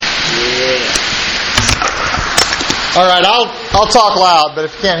All right, I'll talk loud, but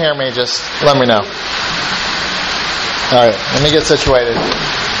if you can't hear me, just let me know. All right, let me get situated.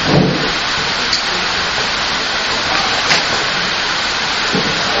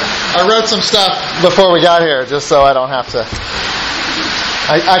 I wrote some stuff before we got here, just so I don't have to.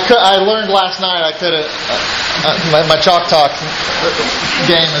 I learned last night I couldn't. My Chalk Talk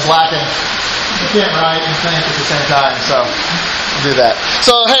game is lacking. You can't write and think at the same time, so I'll do that.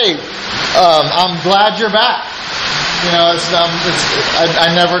 So hey, I'm glad you're back. You know, I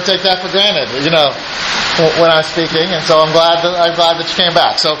never take that for granted. You know, when I'm speaking, and so I'm glad that you came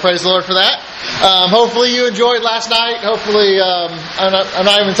back. So praise the Lord for that. Hopefully you enjoyed last night. Hopefully, I'm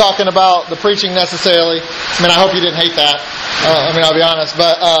not even talking about the preaching necessarily. I mean, I hope you didn't hate that. I'll be honest,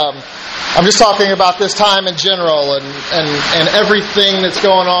 but I'm just talking about this time in general and everything that's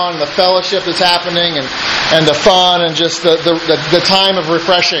going on, the fellowship that's happening, and the fun and just the time of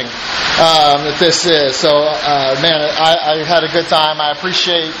refreshing that this is. So, man, I had a good time. I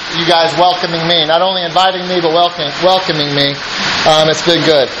appreciate you guys welcoming me, not only inviting me but welcoming me. It's been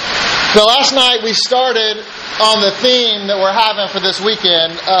good. So last night we started on the theme that we're having for this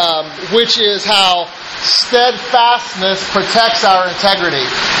weekend, which is how steadfastness protects our integrity,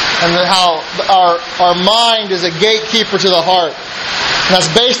 and how our mind is a gatekeeper to the heart. And that's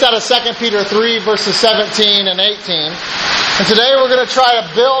based out of 2 Peter 3, verses 17 and 18. And today we're going to try to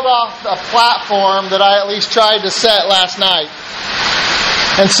build off a platform that I at least tried to set last night.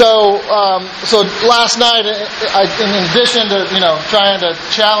 And so last night, in addition to trying to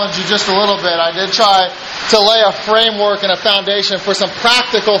challenge you just a little bit, I did try to lay a framework and a foundation for some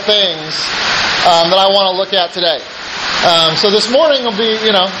practical things that I want to look at today. So this morning will be,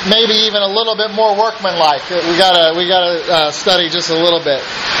 maybe even a little bit more workmanlike. We gotta study just a little bit,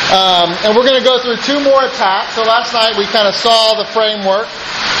 and we're going to go through two more attacks. So last night we kind of saw the framework,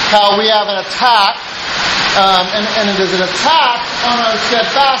 how we have an attack. And it is an attack on our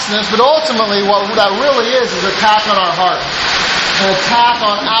steadfastness, but ultimately what that really is an attack on our heart, an attack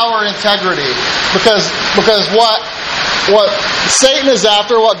on our integrity, because what Satan is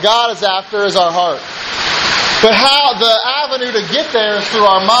after, what God is after, is our heart. But how the avenue to get there is through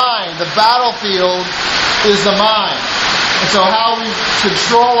our mind. The battlefield is the mind. And so how we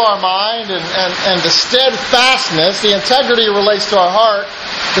control our mind and the steadfastness, the integrity relates to our heart.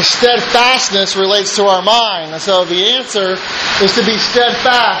 The steadfastness relates to our mind. And so the answer is to be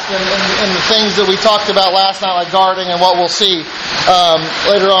steadfast in the things that we talked about last night, like guarding, and what we'll see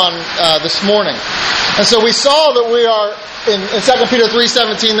later on this morning. And so we saw that we are, in 2 Peter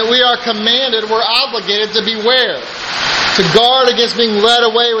 3:17, that we are commanded, we're obligated to beware, to guard against being led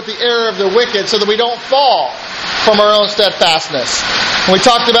away with the error of the wicked, so that we don't fall from our own steadfastness. And we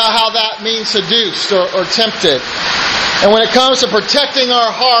talked about how that means seduced or tempted. And when it comes to protecting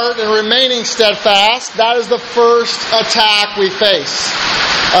our heart and remaining steadfast, that is the first attack we face,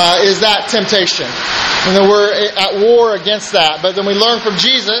 is that temptation. And then we're at war against that. But then we learn from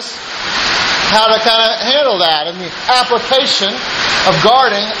Jesus how to kind of handle that, and the application of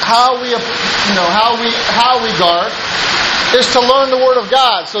guarding, how we guard, is to learn the Word of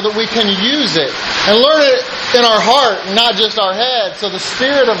God so that we can use it and learn it in our heart, not just our head, so the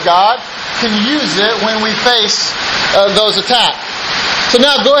Spirit of God can use it when we face those attacks. So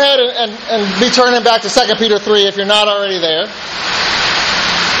now go ahead and be turning back to 2 Peter 3 if you're not already there,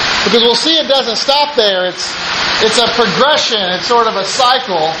 because we'll see it doesn't stop there. It's a progression. It's sort of a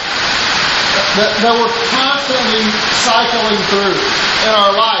cycle that we're constantly cycling through in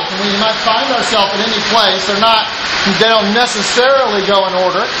our life. And we might find ourselves in any place. They don't necessarily go in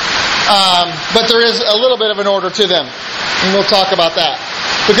order, but there is a little bit of an order to them. And we'll talk about that.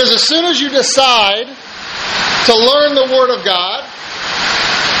 Because as soon as you decide to learn the Word of God,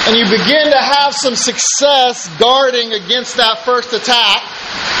 and you begin to have some success guarding against that first attack,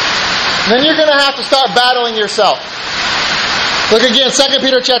 then you're going to have to start battling yourself. Look again, 2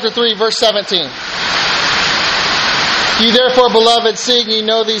 Peter chapter 3, verse 17. You therefore, beloved, seeing ye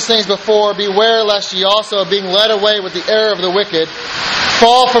know these things before, beware lest ye also, being led away with the error of the wicked,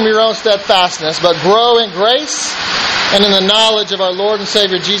 fall from your own steadfastness, but grow in grace and in the knowledge of our Lord and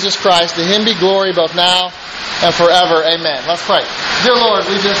Savior Jesus Christ. To Him be glory both now and forever. Amen. Let's pray. Dear Lord,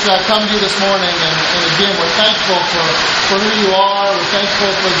 we just come to you this morning, and again, we're thankful for who you are. We're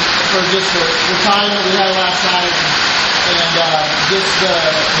thankful for just the time that we had last night, and just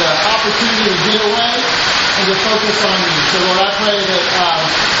the opportunity to get away and to focus on you. So Lord, I pray that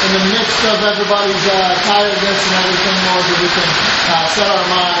in the midst of everybody's tiredness and everything, Lord, that we can set our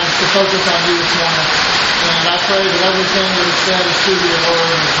minds to focus on you this morning. And I pray that everything that is said is true to your word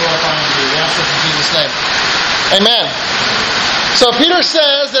and is glorifying to you. We ask this in Jesus' name. Amen. So Peter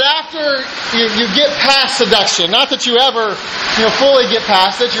says that after you get past seduction, not that you ever fully get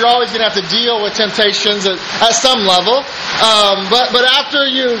past it, you're always going to have to deal with temptations at some level. But after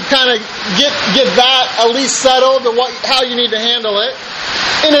you kind of get that at least settled to how you need to handle it,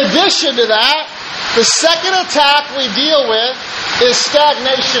 in addition to that, the second attack we deal with is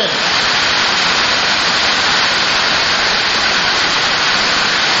stagnation.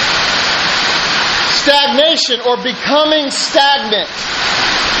 Stagnation, or becoming stagnant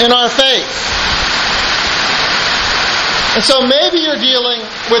in our faith. And so maybe you're dealing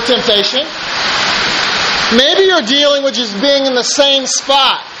with temptation. Maybe you're dealing with just being in the same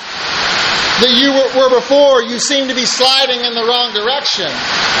spot that you were before. You seem to be sliding in the wrong direction.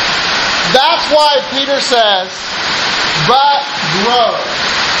 That's why Peter says, but grow.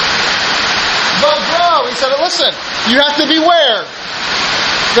 But grow. He said, listen, you have to beware.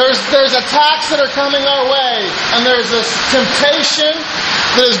 There's attacks that are coming our way, and there's this temptation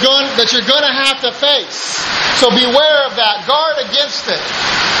that you're going to have to face. So beware of that. Guard against it.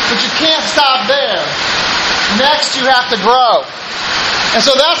 But you can't stop there. Next, you have to grow. And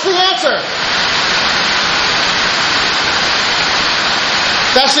so that's the answer.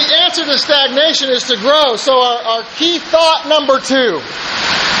 That's the answer to stagnation, is to grow. So our key thought number 2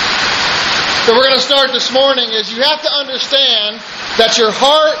 that we're going to start this morning is you have to understand that your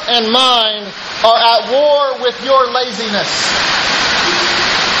heart and mind are at war with your laziness.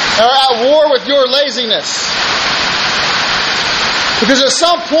 Are at war with your laziness. Because at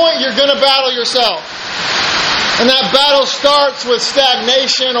some point you're going to battle yourself. And that battle starts with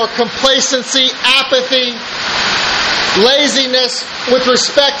stagnation or complacency, apathy, laziness with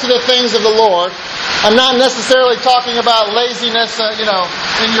respect to the things of the Lord. I'm not necessarily talking about laziness,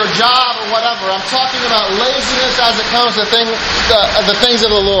 in your job or whatever. I'm talking about laziness as it comes to the things of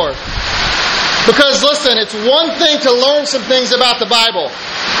the Lord. Because listen, it's one thing to learn some things about the Bible,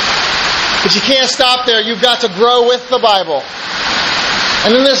 but you can't stop there. You've got to grow with the Bible.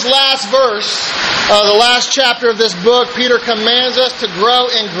 And in this last verse, the last chapter of this book, Peter commands us to grow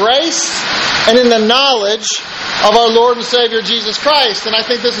in grace and in the knowledge of our Lord and Savior Jesus Christ. And I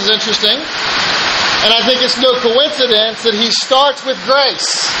think this is interesting. And I think it's no coincidence that he starts with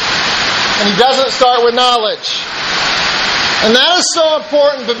grace and he doesn't start with knowledge. And that is so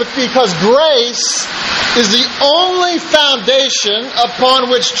important because grace is the only foundation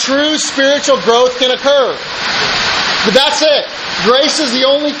upon which true spiritual growth can occur. But that's it. Grace is the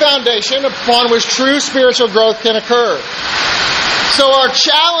only foundation upon which true spiritual growth can occur. So our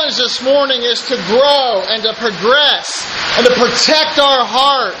challenge this morning is to grow and to progress and to protect our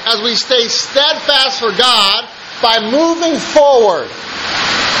heart as we stay steadfast for God by moving forward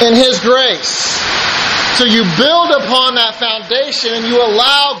in His grace. So you build upon that foundation and you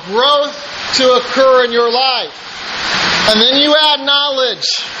allow growth to occur in your life. And then you add knowledge.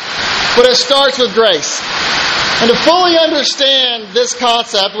 But it starts with grace. And to fully understand this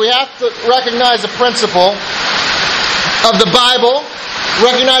concept, we have to recognize the principle of the Bible,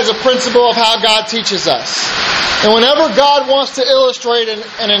 recognize the principle of how God teaches us. And whenever God wants to illustrate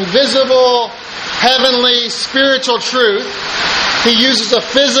an invisible, heavenly, spiritual truth, He uses a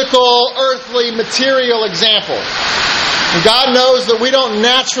physical, earthly, material example. And God knows that we don't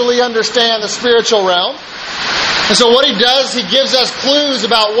naturally understand the spiritual realm. And so what He does, He gives us clues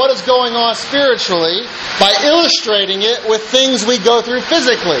about what is going on spiritually by illustrating it with things we go through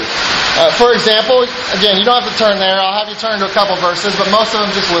physically. For example, again, you don't have to turn there. I'll have you turn to a couple verses, but most of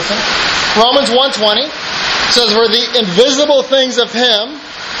them just listen. Romans 1:20 says, "For the invisible things of Him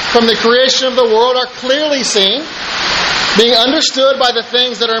from the creation of the world are clearly seen, being understood by the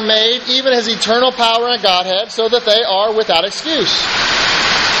things that are made, even His eternal power and Godhead, so that they are without excuse."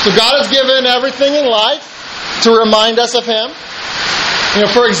 So God has given everything in life to remind us of Him.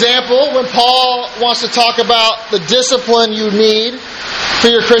 For example, when Paul wants to talk about the discipline you need for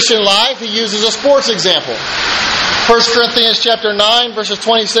your Christian life, he uses a sports example. 1 Corinthians chapter 9, verses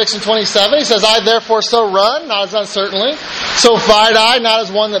 26 and 27, he says, "I therefore so run, not as uncertainly, so fight I, not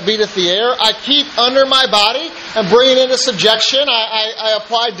as one that beateth the air. I keep under my body and bring it into subjection. I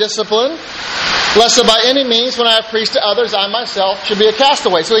apply discipline, lest that by any means, when I have preached to others, I myself should be a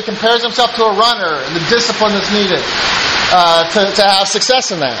castaway." So he compares himself to a runner and the discipline that's needed to have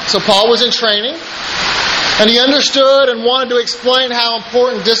success in that. So Paul was in training, and he understood and wanted to explain how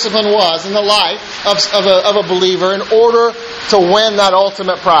important discipline was in the life of a believer in order to win that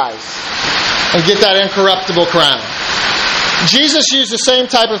ultimate prize and get that incorruptible crown. Jesus used the same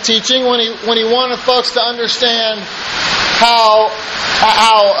type of teaching when he wanted folks to understand how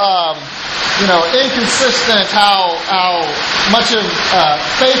inconsistent, how much of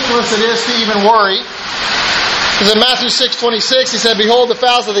faithless it is to even worry. Because in Matthew 6:26, he said, "Behold the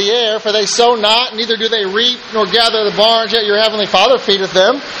fowls of the air, for they sow not, neither do they reap, nor gather the barns, yet your heavenly Father feedeth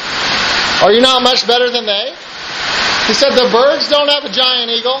them. Are you not much better than they?" He said, the birds don't have a giant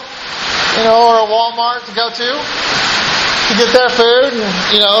eagle, or a Walmart to go to get their food,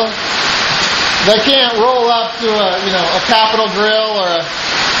 and, they can't roll up to a Capital Grill or a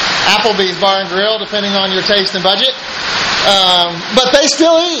Applebee's Bar and Grill, depending on your taste and budget. But they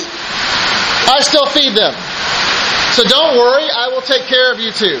still eat. I still feed them. So don't worry, I will take care of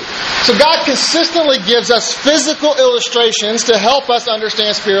you too. So God consistently gives us physical illustrations to help us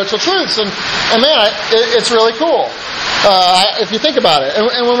understand spiritual truths. And man, it's really cool if you think about it.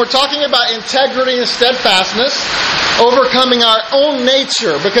 And when we're talking about integrity and steadfastness, overcoming our own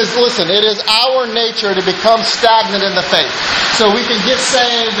nature, because listen, it is our nature to become stagnant in the faith. So we can get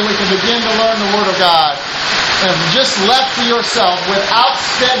saved and we can begin to learn the Word of God. And just left to yourself, without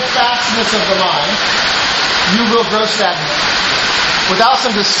steadfastness of the mind, you will grow stagnant. Without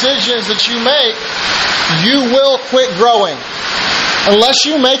some decisions that you make, you will quit growing. Unless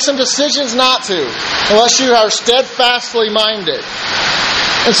you make some decisions not to. Unless you are steadfastly minded.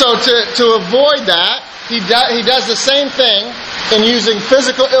 And so to avoid that, he does the same thing in using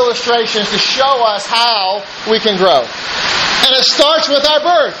physical illustrations to show us how we can grow. And it starts with our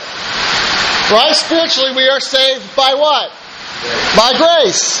birth. Right? Spiritually, we are saved by what? By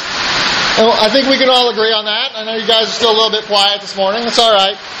grace. And I think we can all agree on that. I know you guys are still a little bit quiet this morning. It's all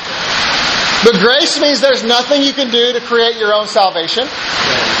right. But grace means there's nothing you can do to create your own salvation.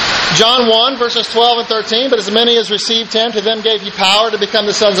 John 1, verses 12 and 13. "But as many as received Him, to them gave He power to become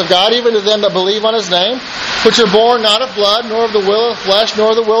the sons of God, even to them that believe on His name, which are born not of blood, nor of the will of flesh,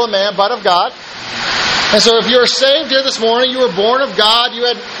 nor of the will of man, but of God." And so if you're saved here this morning, you were born of God, you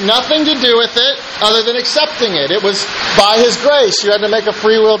had nothing to do with it other than accepting it. It was by His grace. You had to make a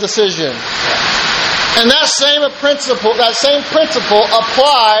free will decision. And that same principle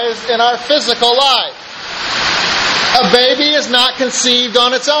applies in our physical life. A baby is not conceived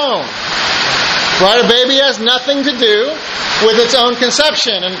on its own. Right? A baby has nothing to do with its own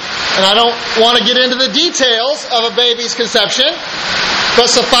conception. And I don't want to get into the details of a baby's conception, but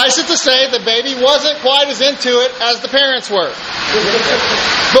suffice it to say, the baby wasn't quite as into it as the parents were.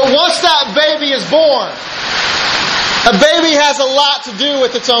 But once that baby is born, a baby has a lot to do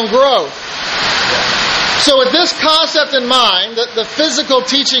with its own growth. So with this concept in mind, the physical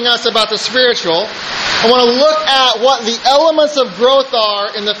teaching us about the spiritual, I want to look at what the elements of growth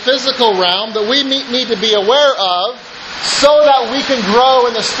are in the physical realm that we need to be aware of so that we can grow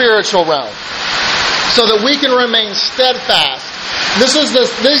in the spiritual realm. So that we can remain steadfast.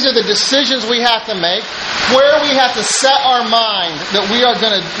 These are the decisions we have to make, where we have to set our mind that we are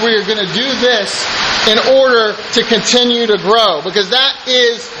going to do this in order to continue to grow, because that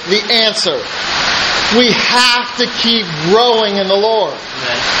is the answer. We have to keep growing in the Lord.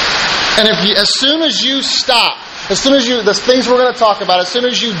 And as soon as you stop, the things we're going to talk about, as soon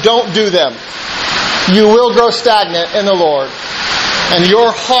as you don't do them, you will grow stagnant in the Lord, and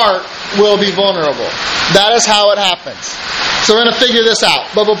your heart will be vulnerable. That is how it happens. So we're going to figure this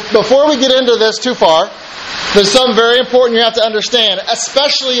out. But before we get into this too far, there's something very important you have to understand.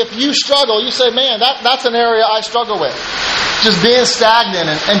 Especially if you struggle, you say, man, that's an area I struggle with. Just being stagnant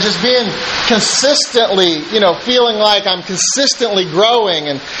and just being consistently, feeling like I'm consistently growing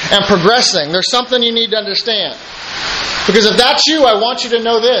and progressing. There's something you need to understand. Because if that's you, I want you to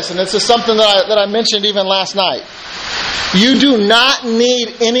know this. And this is something that I mentioned even last night. You do not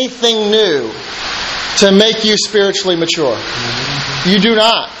need anything new to make you spiritually mature. You do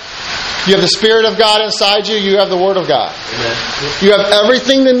not. You have the Spirit of God inside you. You have the Word of God. Amen. You have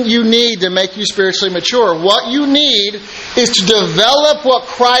everything that you need to make you spiritually mature. What you need is to develop what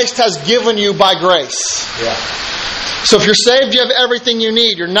Christ has given you by grace. Yeah. So if you're saved, you have everything you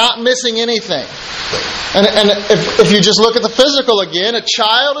need. You're not missing anything. And if you just look at the physical again, a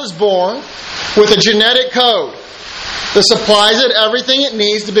child is born with a genetic code that supplies it everything it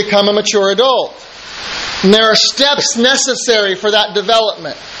needs to become a mature adult. And there are steps necessary for that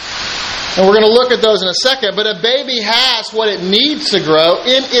development. And we're going to look at those in a second. But a baby has what it needs to grow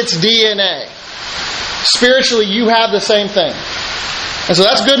in its DNA. Spiritually, you have the same thing. And so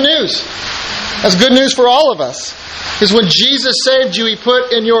that's good news. That's good news for all of us. Because when Jesus saved you, He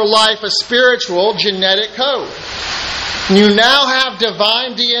put in your life a spiritual genetic code. You now have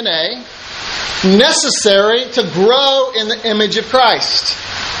divine DNA necessary to grow in the image of Christ.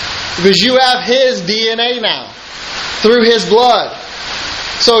 Because you have His DNA now through His blood.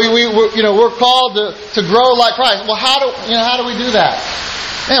 So we're called to grow like Christ. Well, how do we do that?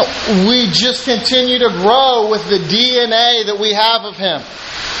 We just continue to grow with the DNA that we have of Him.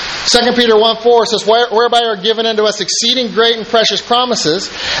 2 Peter 1:4 says, whereby are given unto us exceeding great and precious promises,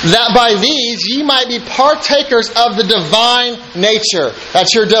 that by these ye might be partakers of the divine nature.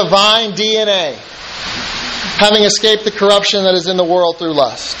 That's your divine DNA. Having escaped the corruption that is in the world through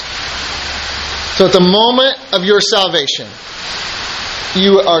lust. So at the moment of your salvation,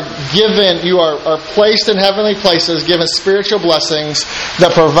 you are placed in heavenly places, given spiritual blessings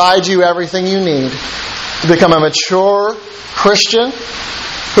that provide you everything you need to become a mature Christian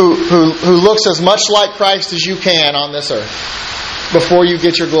who looks as much like Christ as you can on this earth before you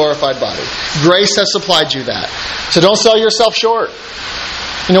get your glorified body. Grace has supplied you that. So don't sell yourself short.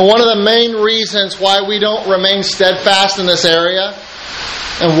 One of the main reasons why we don't remain steadfast in this area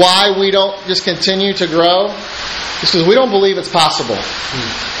and why we don't just continue to grow is because we don't believe it's possible.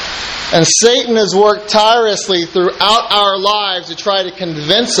 And Satan has worked tirelessly throughout our lives to try to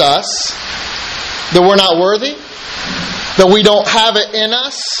convince us that we're not worthy, that we don't have it in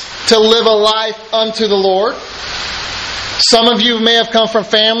us to live a life unto the Lord. Some of you may have come from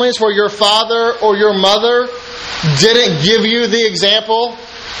families where your father or your mother didn't give you the example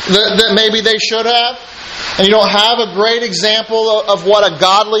that maybe they should have. And you don't have a great example of what a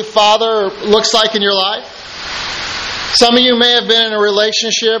godly father looks like in your life. Some of you may have been in a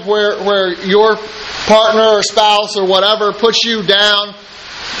relationship where your partner or spouse or whatever puts you down,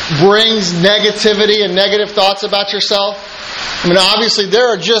 brings negativity and negative thoughts about yourself. Obviously there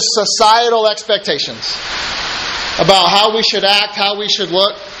are just societal expectations about how we should act, how we should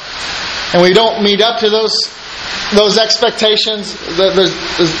look. And we don't meet up to those expectations.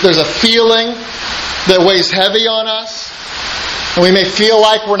 There's a feeling that weighs heavy on us. And we may feel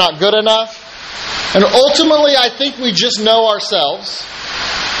like we're not good enough. And ultimately, I think we just know ourselves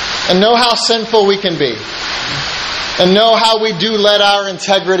and know how sinful we can be. And know how we do let our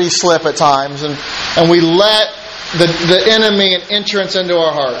integrity slip at times. And we let the enemy an entrance into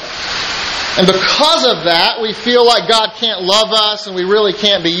our heart. And because of that, we feel like God can't love us and we really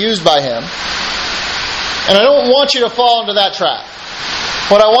can't be used by Him. And I don't want you to fall into that trap.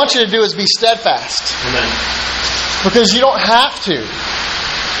 What I want you to do is be steadfast. Amen. Because you don't have to.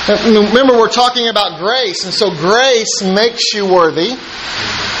 Remember, we're talking about grace. And so grace makes you worthy.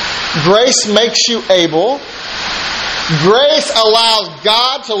 Grace makes you able. Grace allows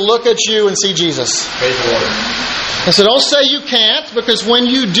God to look at you and see Jesus. Praise the Lord. And so don't say you can't, because when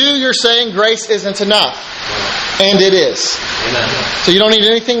you do, you're saying grace isn't enough. And it is. Amen. So you don't need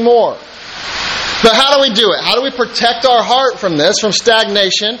anything more. But how do we do it? How do we protect our heart from this, from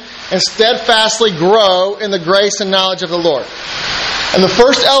stagnation, and steadfastly grow in the grace and knowledge of the Lord? And the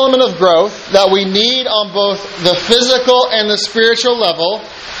first element of growth that we need on both the physical and the spiritual level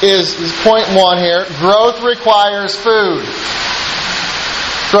is point 1 here. Growth requires food.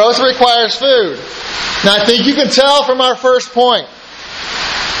 Growth requires food. Now I think you can tell from our first point,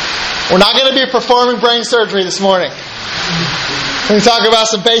 we're not going to be performing brain surgery this morning. We talk about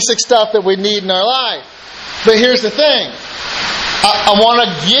some basic stuff that we need in our life. But here's the thing. I want to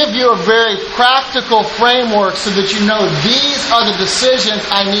give you a very practical framework so that you know these are the decisions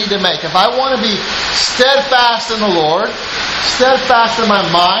I need to make. If I want to be steadfast in the Lord, steadfast in my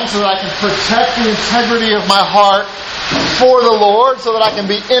mind so that I can protect the integrity of my heart for the Lord, so that I can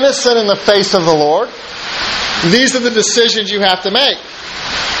be innocent in the face of the Lord, these are the decisions you have to make.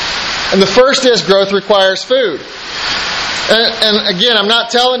 And the first is growth requires food. And again, I'm not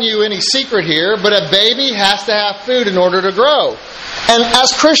telling you any secret here, but a baby has to have food in order to grow. And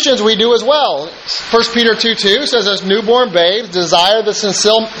as Christians, we do as well. 1 Peter 2:2 says, as newborn babes, desire the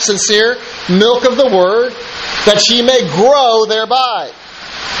sincere milk of the word, that ye may grow thereby.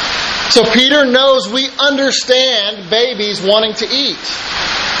 So Peter knows we understand babies wanting to eat.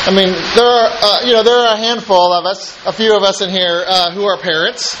 I mean, there are a handful of us, a few of us in here, who are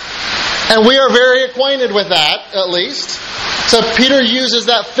parents. And we are very acquainted with that, at least. So Peter uses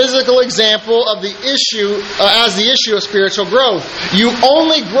that physical example of the issue as the issue of spiritual growth. You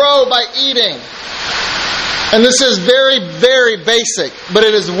only grow by eating. And this is very, very basic, but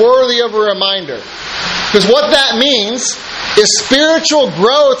it is worthy of a reminder. Because what that means is spiritual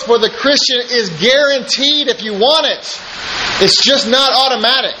growth for the Christian is guaranteed if you want it. It's just not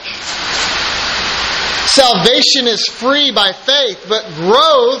automatic. Salvation is free by faith, but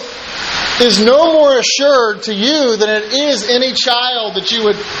growth is no more assured to you than it is any child that you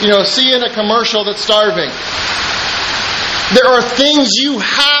would, see in a commercial that's starving. There are things you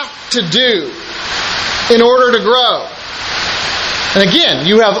have to do in order to grow. And again,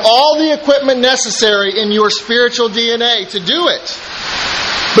 you have all the equipment necessary in your spiritual DNA to do it.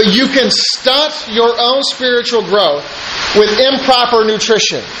 But you can stunt your own spiritual growth with improper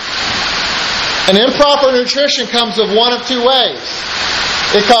nutrition. And improper nutrition comes of one of two ways.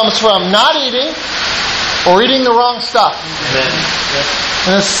 It comes from not eating or eating the wrong stuff. Amen.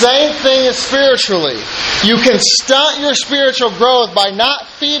 And the same thing is spiritually. You can stunt your spiritual growth by not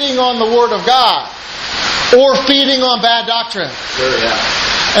feeding on the Word of God or feeding on bad doctrine. Sure,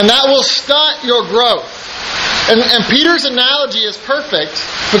 yeah. And that will stunt your growth. And Peter's analogy is perfect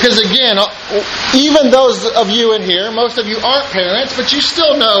because, again, even those of you in here, most of you aren't parents, but you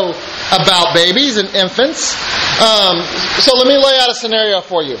still know about babies and infants. So let me lay out a scenario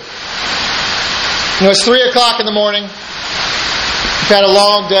for you. It's 3 o'clock in the morning. You've had a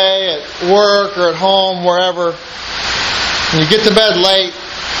long day at work or at home, wherever. And you get to bed late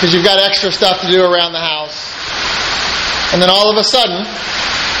because you've got extra stuff to do around the house. And then all of a sudden,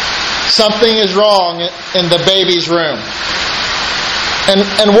 something is wrong in the baby's room.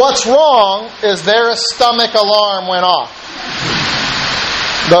 And what's wrong is their stomach alarm went off.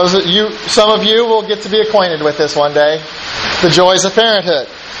 Some of you will get to be acquainted with this one day. The joys of parenthood.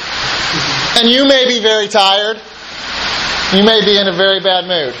 And you may be very tired. You may be in a very bad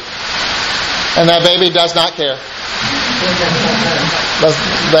mood. And that baby does not care.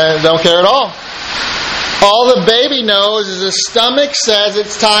 They don't care at all. All the baby knows is the stomach says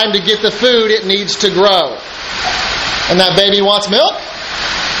it's time to get the food it needs to grow. And that baby wants milk,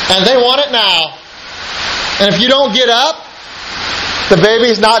 and they want it now. And if you don't get up, the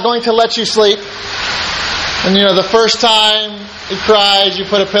baby's not going to let you sleep. And the first time he cries, you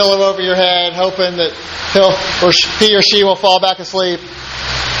put a pillow over your head, hoping that he or she will fall back asleep.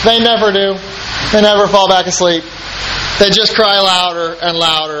 They never do. They never fall back asleep. They just cry louder and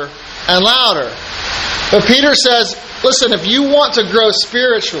louder and louder. But Peter says, listen, if you want to grow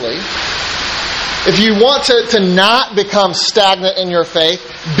spiritually, if you want to not become stagnant in your faith,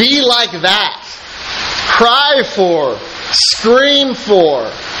 be like that. Cry for, scream for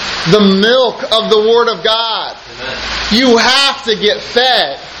the milk of the Word of God. Amen. You have to get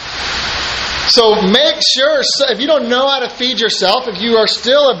fed. So make sure, if you don't know how to feed yourself, if you are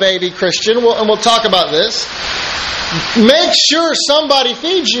still a baby Christian, and we'll talk about this, make sure somebody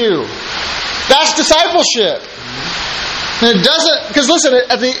feeds you. That's discipleship. And it doesn't, because listen,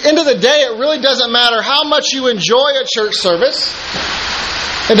 at the end of the day, it really doesn't matter how much you enjoy a church service.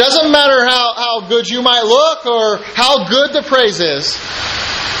 It doesn't matter how good you might look or how good the praise is.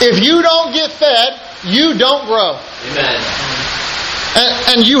 If you don't get fed, you don't grow. Amen.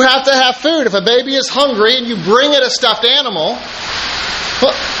 And you have to have food. If a baby is hungry and you bring it a stuffed animal,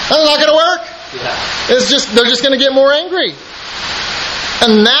 well, that's not going to work. Yeah. They're just going to get more angry.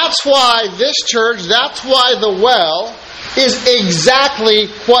 And that's why this church, that's why the well is exactly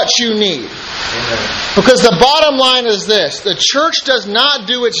what you need. Amen. Because the bottom line is this: the church does not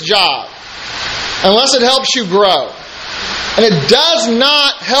do its job unless it helps you grow. And it does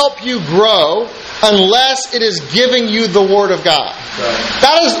not help you grow unless it is giving you the Word of God. Right.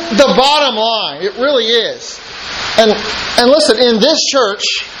 That is the bottom line. It really is. And listen, in this church,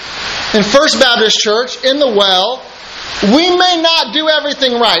 in First Baptist Church, in the well, we may not do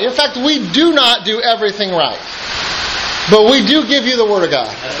everything right. In fact, we do not do everything right. But we do give you the Word of God.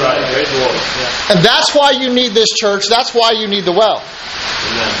 That's right. Praise the Lord. Yeah. And that's why you need this church. That's why you need the well.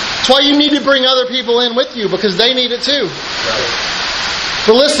 Amen. That's why you need to bring other people in with you, because they need it too. Right.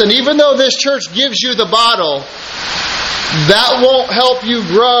 But listen, even though this church gives you the bottle, that won't help you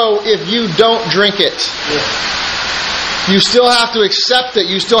grow if you don't drink it. Yeah. You still have to accept it.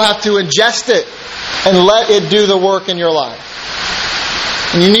 You still have to ingest it and let it do the work in your life.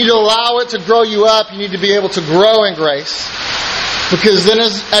 And you need to allow it to grow you up. You need to be able to grow in grace. Because then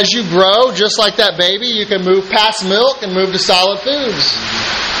as you grow, just like that baby, you can move past milk and move to solid foods,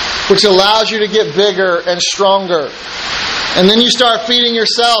 which allows you to get bigger and stronger. And then you start feeding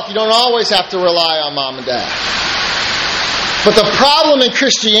yourself. You don't always have to rely on mom and dad. But the problem in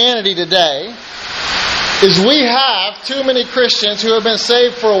Christianity today is we have too many Christians who have been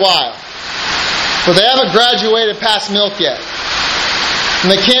saved for a while, but they haven't graduated past milk yet. And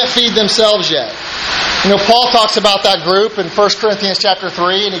they can't feed themselves yet. Paul talks about that group in 1 Corinthians chapter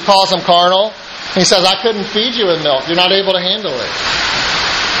 3, and he calls them carnal. And he says, I couldn't feed you with milk. You're not able to handle it.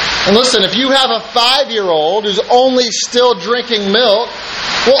 And listen, if you have a 5-year-old who's only still drinking milk,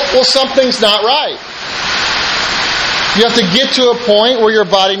 well, something's not right. You have to get to a point where your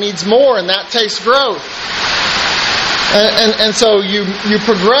body needs more, and that takes growth. And so you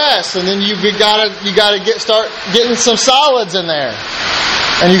progress, and then you gotta start getting some solids in there.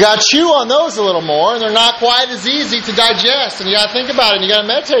 And you got to chew on those a little more, and they're not quite as easy to digest. And you got to think about it, and you got to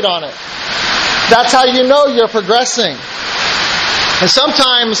meditate on it. That's how you know you're progressing. And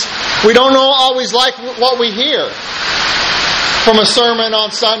sometimes we don't always like what we hear. from a sermon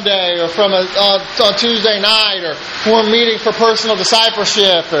on Sunday, or from on Tuesday night, or when we're meeting for personal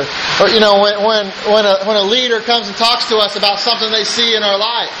discipleship, or when a leader comes and talks to us about something they see in our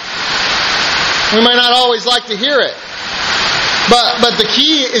life. We may not always like to hear it. But the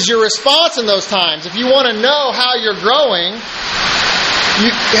key is your response in those times. If you want to know how you're growing,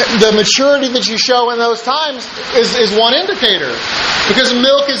 the maturity that you show in those times is one indicator. Because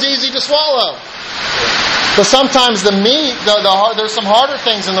milk is easy to swallow. But sometimes the meat, there's some harder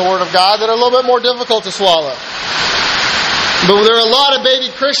things in the Word of God that are a little bit more difficult to swallow. But there are a lot of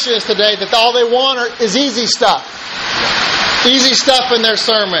baby Christians today that all they want is easy stuff. Easy stuff in their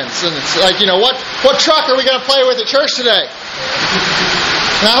sermons. And it's like, what truck are we going to play with at church today?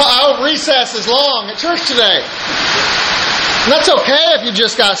 Now, I hope recess is long at church today. And that's okay if you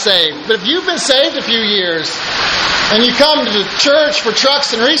just got saved. But if you've been saved a few years and you come to the church for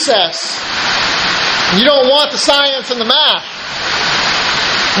trucks and recess, you don't want the science and the math,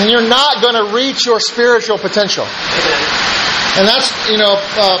 and you're not going to reach your spiritual potential. And that's,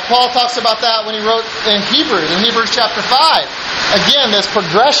 Paul talks about that when he wrote in Hebrews chapter 5. Again, this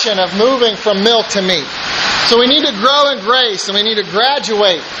progression of moving from milk to meat. So we need to grow in grace, and we need to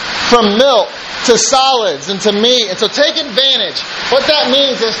graduate from milk to solids and to meat. And so take advantage. What that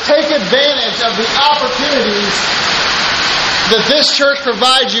means is take advantage of the opportunities that this church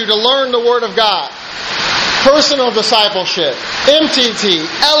provides you to learn the Word of God. Personal discipleship, MTT,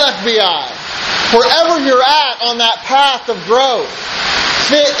 LFBI, wherever you're at on that path of growth,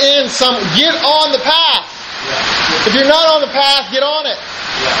 get on the path. If you're not on the path, get on it.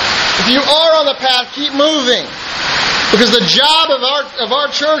 If you are on the path, keep moving. Because the job of our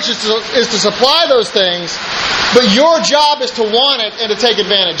church is to supply those things, but your job is to want it and to take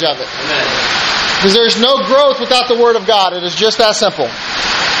advantage of it. Amen. Because there's no growth without the Word of God. It is just that simple.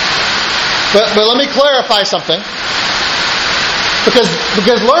 But let me clarify something.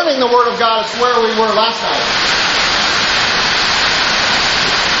 Because learning the Word of God is where we were last night.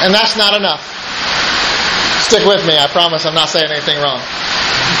 And that's not enough. Stick with me. I promise I'm not saying anything wrong.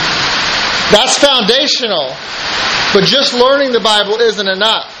 That's foundational. But just learning the Bible isn't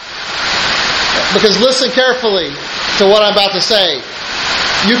enough. Because listen carefully to what I'm about to say.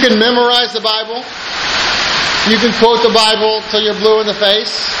 You can memorize the Bible. You can quote the Bible till you're blue in the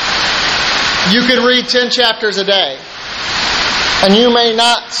face. You can read 10 chapters a day. And you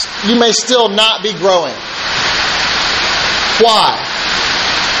may still not be growing. Why?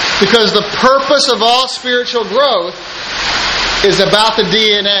 Because the purpose of all spiritual growth is about the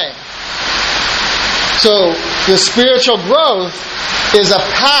DNA. So the spiritual growth is a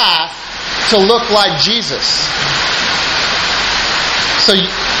path to look like Jesus. So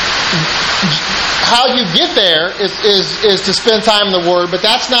how you get there is to spend time in the Word, but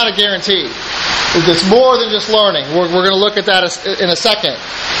that's not a guarantee. It's more than just learning. We're going to look at that in a second,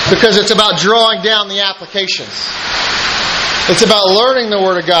 because it's about drawing down the applications. It's about learning the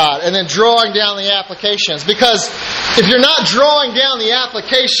Word of God and then drawing down the applications. Because if you're not drawing down the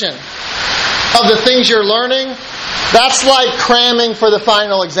application of the things you're learning, that's like cramming for the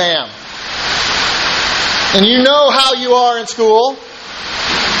final exam. And you know how you are in school.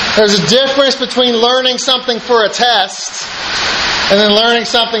 There's a difference between learning something for a test and then learning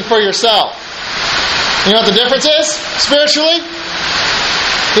something for yourself. You know what the difference is? Spiritually?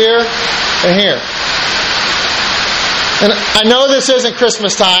 Here and here. And I know this isn't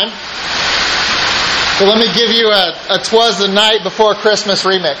Christmas time, but let me give you a 'Twas the Night Before Christmas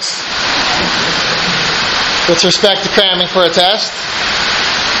remix with respect to cramming for a test.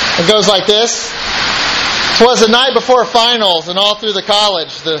 It goes like this. 'Twas the night before finals, and all through the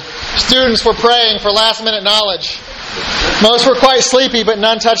college, the students were praying for last-minute knowledge. Most were quite sleepy, but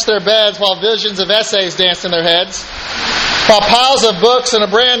none touched their beds, while visions of essays danced in their heads. With piles of books and a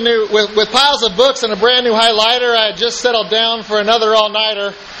brand new highlighter, I had just settled down for another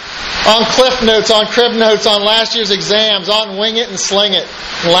all-nighter. On cliff notes, on crib notes, on last year's exams, on wing it and sling it,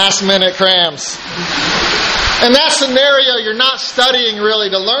 last-minute crams. In that scenario, you're not studying really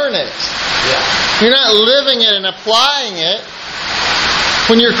to learn it. You're not living it and applying it.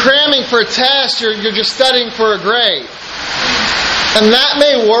 When you're cramming for a test, you're just studying for a grade. And that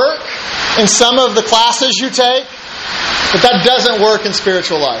may work in some of the classes you take, but that doesn't work in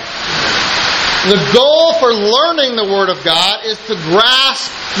spiritual life. The goal for learning the Word of God is to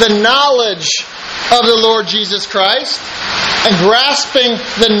grasp the knowledge of the Lord Jesus Christ. And grasping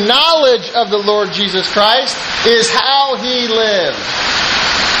the knowledge of the Lord Jesus Christ is how He lived.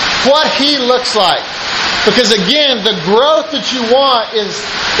 What He looks like. Because again, the growth that you want is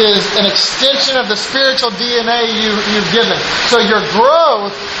an extension of the spiritual DNA you've given. So your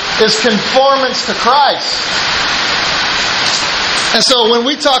growth is conformance to Christ. And so when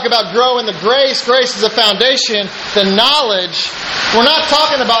we talk about grow in the grace, grace is a foundation, the knowledge, we're not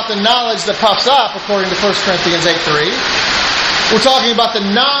talking about the knowledge that puffs up, according to 1 Corinthians 8:3. We're talking about the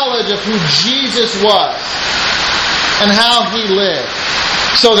knowledge of who Jesus was and how He lived,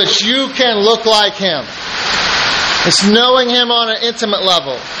 so that you can look like Him. It's knowing Him on an intimate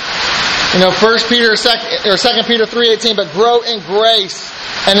level. 2 Peter 3:18, but grow in grace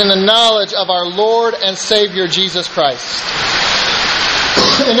and in the knowledge of our Lord and Savior Jesus Christ.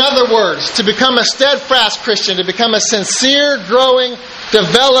 In other words, to become a steadfast Christian, to become a sincere, growing,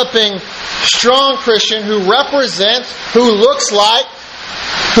 developing, strong Christian who represents, who looks like,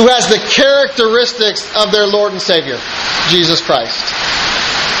 who has the characteristics of their Lord and Savior, Jesus Christ.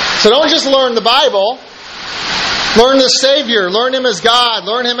 So don't just learn the Bible. Learn the Savior. Learn Him as God.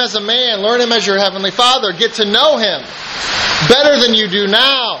 Learn Him as a man. Learn Him as your Heavenly Father. Get to know Him better than you do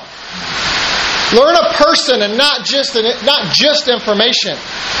now. Learn a person and not just information.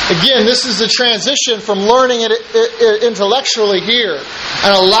 Again, this is the transition from learning it intellectually here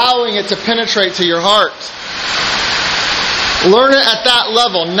and allowing it to penetrate to your heart. Learn it at that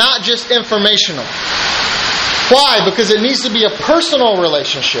level, not just informational. Why? Because it needs to be a personal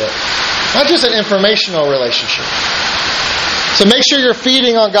relationship, not just an informational relationship. So make sure you're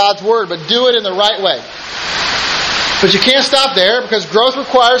feeding on God's Word, but do it in the right way. But you can't stop there, because growth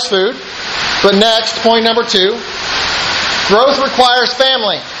requires food. But next, point number 2, growth requires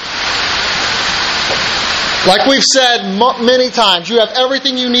family. Like we've said many times, you have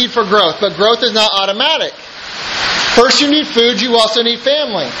everything you need for growth, but growth is not automatic. First you need food, you also need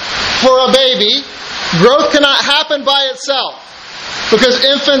family. For a baby, growth cannot happen by itself, because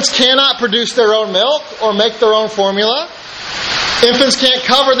infants cannot produce their own milk or make their own formula. Infants can't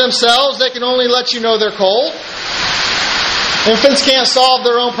cover themselves, they can only let you know they're cold. Infants can't solve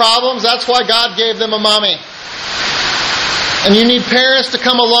their own problems. That's why God gave them a mommy. And you need parents to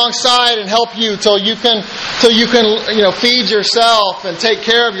come alongside and help you till you can feed yourself and take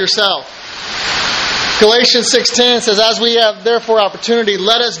care of yourself. Galatians 6:10 says, as we have therefore opportunity,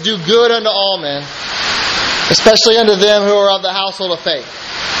 let us do good unto all men, especially unto them who are of the household of faith.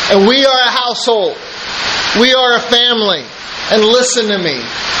 And we are a household. We are a family. And listen to me.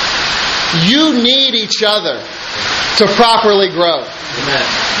 You need each other to properly grow. Amen.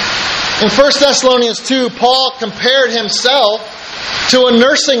 In 1 Thessalonians 2, Paul compared himself to a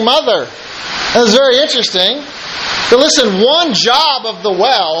nursing mother. That was very interesting. But listen, one job of the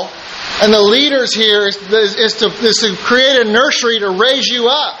well and the leaders here is to create a nursery to raise you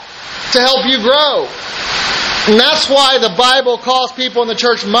up, to help you grow. And that's why the Bible calls people in the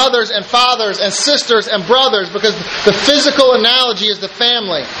church mothers and fathers and sisters and brothers, because the physical analogy is the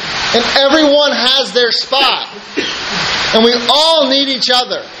family. And everyone has their spot. And we all need each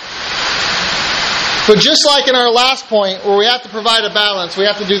other. But just like in our last point, where we have to provide a balance, we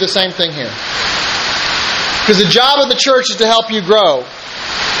have to do the same thing here. Because the job of the church is to help you grow.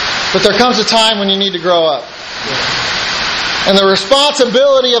 But there comes a time when you need to grow up. And the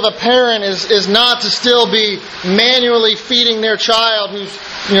responsibility of a parent is not to still be manually feeding their child who's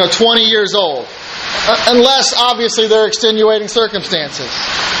 20 years old. Unless, obviously, there are extenuating circumstances.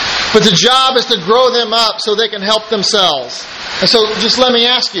 But the job is to grow them up so they can help themselves. And so just let me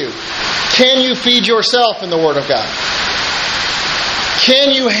ask you, can you feed yourself in the Word of God?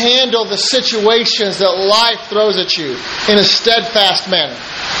 Can you handle the situations that life throws at you in a steadfast manner?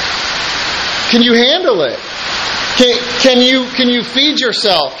 Can you handle it? Can you feed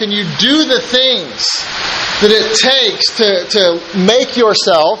yourself? Can you do the things that it takes to make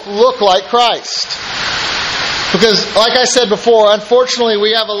yourself look like Christ? Because, like I said before, unfortunately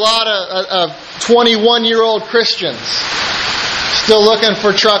we have a lot of 21-year-old Christians still looking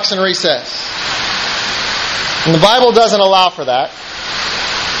for trucks and recess. And the Bible doesn't allow for that.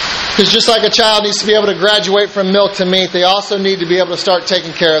 Because just like a child needs to be able to graduate from milk to meat, they also need to be able to start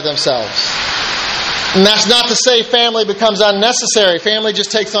taking care of themselves. And that's not to say family becomes unnecessary. Family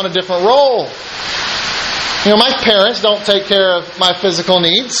just takes on a different role. My parents don't take care of my physical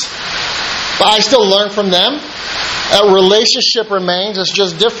needs, but I still learn from them. That relationship remains. It's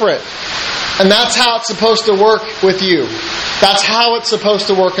just different. And that's how it's supposed to work with you. That's how it's supposed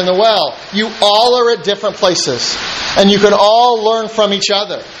to work in the well. You all are at different places, and you can all learn from each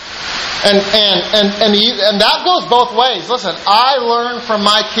other. And that goes both ways. Listen, I learn from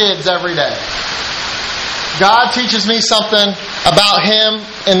my kids every day. God teaches me something about Him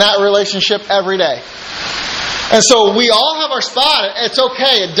in that relationship every day. And so we all have our spot. It's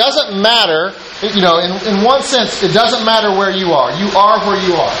okay. It doesn't matter. In one sense, it doesn't matter where you are. You are where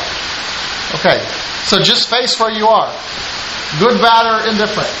you are. Okay. So just face where you are. Good, bad, or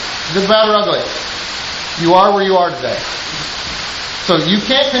indifferent. Good, bad, or ugly. You are where you are today. So you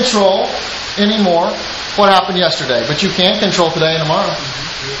can't control anymore what happened yesterday, but you can control today and tomorrow.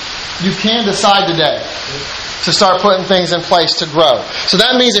 You can decide today to start putting things in place to grow. So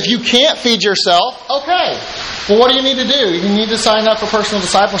that means if you can't feed yourself, okay. Well, what do you need to do? You need to sign up for personal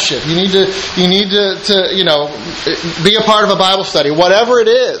discipleship. You need to be a part of a Bible study. Whatever it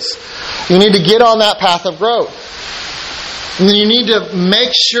is, you need to get on that path of growth. And then you need to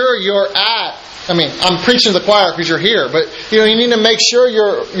make sure you're at, I'm preaching to the choir because you're here, but you need to make sure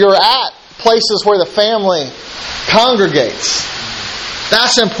you're at places where the family congregates.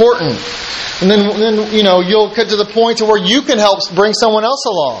 That's important. And then you'll get to the point to where you can help bring someone else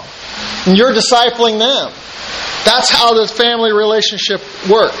along. And you're discipling them. That's how this family relationship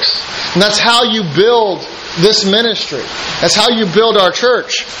works. And that's how you build this ministry. That's how you build our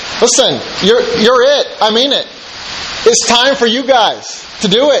church. Listen, you're it. I mean it. It's time for you guys to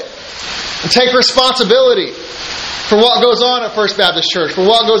do it. And take responsibility for what goes on at First Baptist Church, for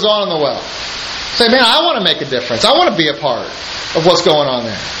what goes on in the Well. Say, man, I want to make a difference. I want to be a part of what's going on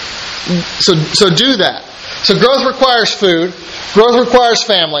there. So do that. So growth requires food, growth requires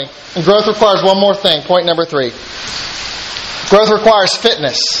family, and growth requires one more thing. Point number 3. Growth requires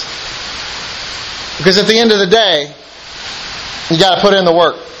fitness. Because at the end of the day, you got to put in the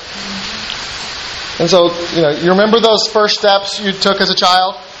work. And so, you remember those first steps you took as a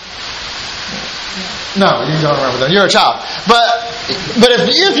child? No, you don't remember them. You're a child. But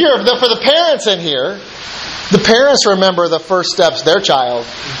if you're for the parents in here, the parents remember the first steps their child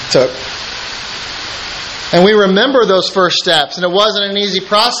took. And we remember those first steps. And it wasn't an easy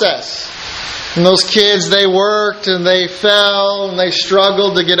process. And those kids, they worked and they fell and they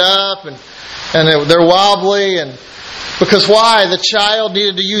struggled to get up. And they're wobbly. And because why? The child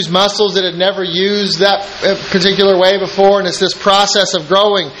needed to use muscles that had never used that particular way before. And it's this process of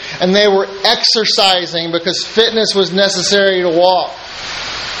growing. And they were exercising because fitness was necessary to walk.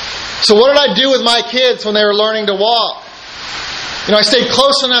 So what did I do with my kids when they were learning to walk? I stayed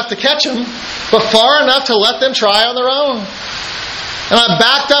close enough to catch them, but far enough to let them try on their own. And I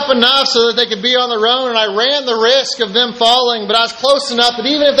backed up enough so that they could be on their own, and I ran the risk of them falling, but I was close enough that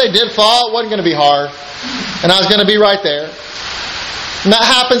even if they did fall, it wasn't going to be hard. And I was going to be right there. And that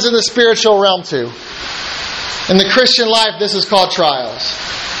happens in the spiritual realm too. In the Christian life, this is called trials.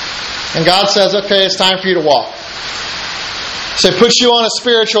 And God says, okay, it's time for you to walk. So He puts you on a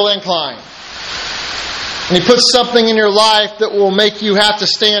spiritual incline. And He puts something in your life that will make you have to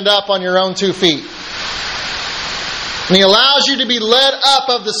stand up on your own 2 feet. And He allows you to be led up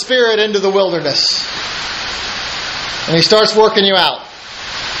of the Spirit into the wilderness. And He starts working you out.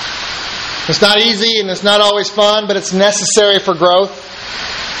 It's not easy and it's not always fun, but it's necessary for growth.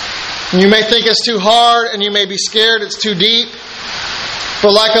 And you may think it's too hard and you may be scared it's too deep.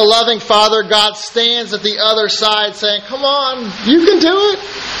 But like a loving Father, God stands at the other side saying, come on, you can do it.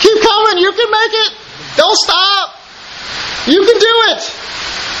 Keep coming, you can make it. Don't stop. You can do it.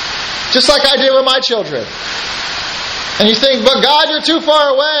 Just like I did with my children. And you think, but God, you're too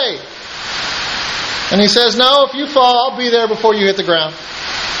far away. And He says, no, if you fall, I'll be there before you hit the ground.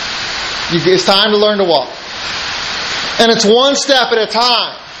 It's time to learn to walk. And it's one step at a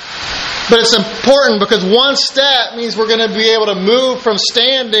time. But it's important because one step means we're going to be able to move from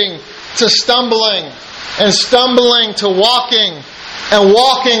standing to stumbling, and stumbling to walking, and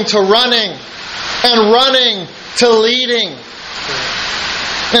walking to running, and running to leading.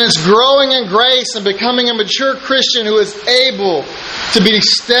 And it's growing in grace and becoming a mature Christian who is able to be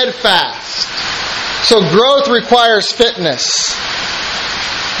steadfast. So growth requires fitness.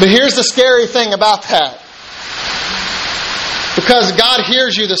 But here's the scary thing about that. Because God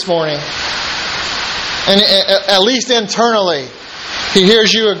hears you this morning. And at least internally, He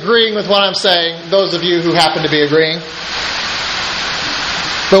hears you agreeing with what I'm saying. Those of you who happen to be agreeing.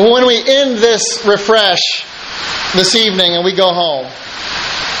 But when we end this refresh this evening and we go home,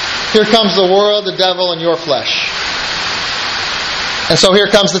 here comes the world, the devil, and your flesh. And so here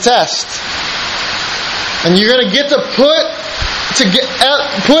comes the test. And you're going to get to put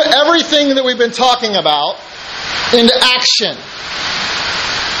everything that we've been talking about into action.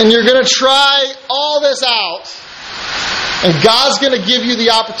 And you're going to try all this out. And God's going to give you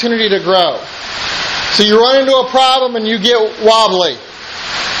the opportunity to grow. So you run into a problem and you get wobbly.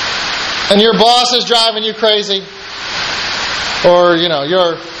 And your boss is driving you crazy. Or,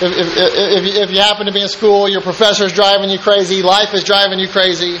 if you happen to be in school, your professor is driving you crazy. Life is driving you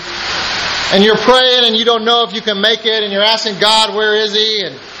crazy. And you're praying and you don't know if you can make it. And you're asking God, where is He?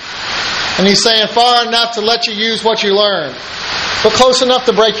 And He's saying, far enough to let you use what you learned, but close enough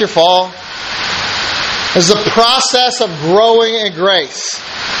to break your fall. It's the process of growing in grace.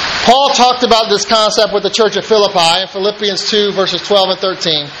 Paul talked about this concept with the church at Philippi in Philippians 2, verses 12 and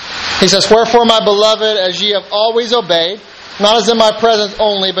 13. He says, "Wherefore, my beloved, as ye have always obeyed, not as in my presence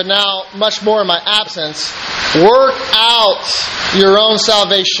only, but now much more in my absence, work out your own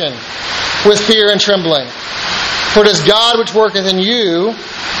salvation with fear and trembling. For it is God which worketh in you,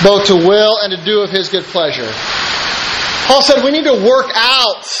 both to will and to do of His good pleasure." Paul said we need to work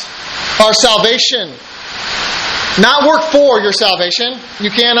out our salvation. Not work for your salvation.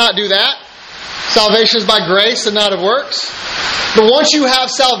 You cannot do that. Salvation is by grace and not of works. But once you have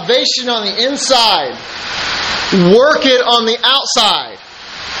salvation on the inside, work it on the outside.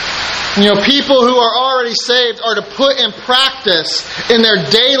 People who are already saved are to put in practice in their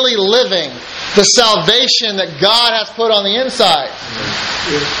daily living the salvation that God has put on the inside.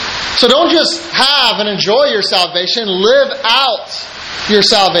 So don't just have and enjoy your salvation. Live out your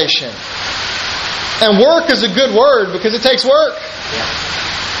salvation. And work is a good word because it takes work.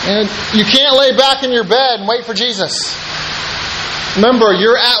 And you can't lay back in your bed and wait for Jesus. Remember,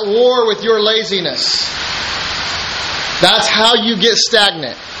 you're at war with your laziness. That's how you get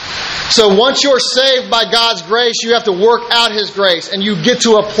stagnant. So once you're saved by God's grace, you have to work out His grace. And you get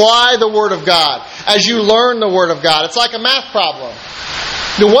to apply the Word of God as you learn the Word of God. It's like a math problem.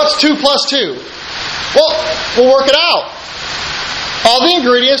 Now, what's 2 plus 2? Well, we'll work it out. All the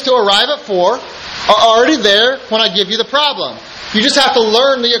ingredients to arrive at 4 are already there when I give you the problem. You just have to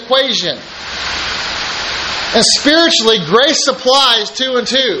learn the equation. And spiritually, grace supplies 2 and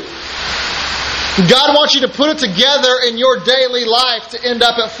 2. God wants you to put it together in your daily life to end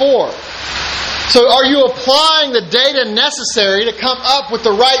up at 4. So are you applying the data necessary to come up with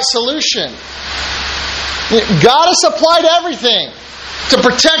the right solution? God has supplied everything to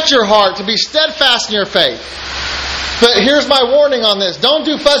protect your heart, to be steadfast in your faith. But here's my warning on this. Don't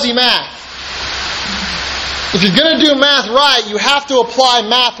do fuzzy math. If you're going to do math right, you have to apply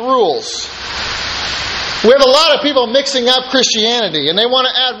math rules. We have a lot of people mixing up Christianity, and they want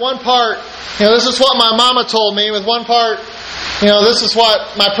to add one part, this is what my mama told me, with one part, this is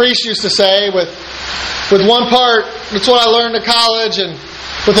what my priest used to say, with one part, that's what I learned at college, and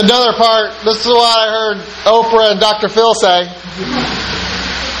with another part, this is what I heard Oprah and Dr. Phil say.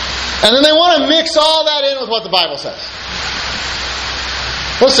 And then they want to mix all that in with what the Bible says.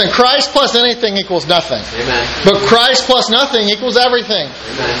 Listen, Christ plus anything equals nothing. Amen. But Christ plus nothing equals everything.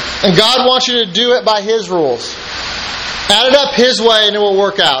 Amen. And God wants you to do it by His rules. Add it up His way and it will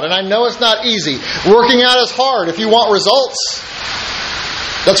work out. And I know it's not easy. Working out is hard if you want results.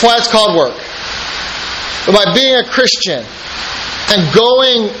 That's why it's called work. But by being a Christian and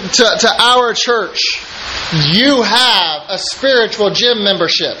going to our church, you have a spiritual gym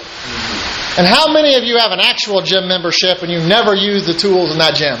membership. And how many of you have an actual gym membership and you never use the tools in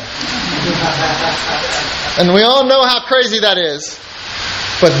that gym? And we all know how crazy that is.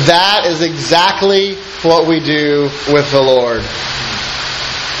 But that is exactly what we do with the Lord.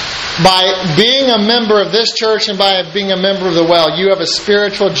 By being a member of this church and by being a member of the Well, you have a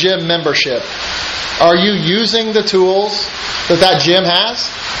spiritual gym membership. Are you using the tools that gym has?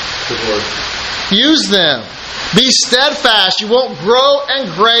 Use them. Be steadfast. You won't grow in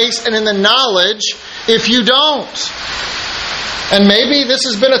grace and in the knowledge if you don't. And maybe this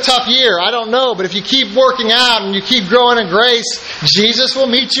has been a tough year. I don't know. But if you keep working out and you keep growing in grace, Jesus will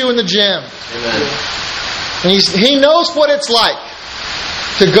meet you in the gym. Amen. And He knows what it's like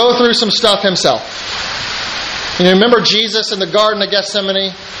to go through some stuff Himself. Remember Jesus in the Garden of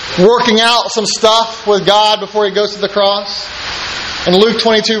Gethsemane working out some stuff with God before He goes to the cross? In Luke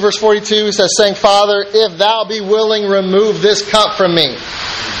 22, verse 42, He says, saying, Father, if Thou be willing, remove this cup from me.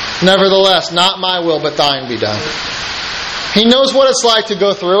 Nevertheless, not my will, but Thine be done. He knows what it's like to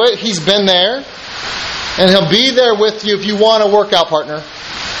go through it. He's been there. And He'll be there with you if you want a workout partner.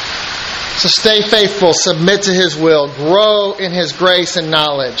 So stay faithful, submit to His will, grow in His grace and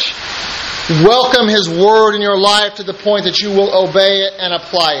knowledge. Welcome His Word in your life to the point that you will obey it and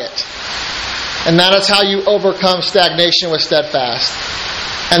apply it. And that is how you overcome stagnation with steadfast.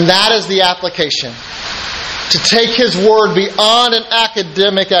 And that is the application. To take His Word beyond an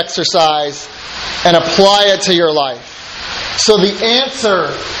academic exercise and apply it to your life. So the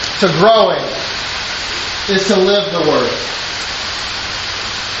answer to growing is to live the Word.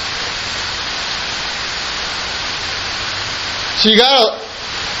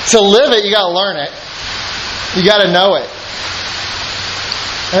 So to live it, you got to learn it. You got to know it.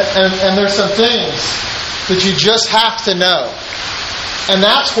 And there's some things that you just have to know. And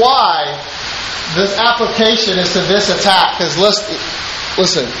that's why this application is to this attack. Because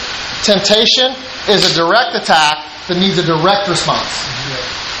listen, temptation is a direct attack that needs a direct response.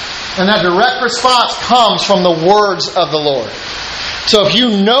 And that direct response comes from the words of the Lord. So if you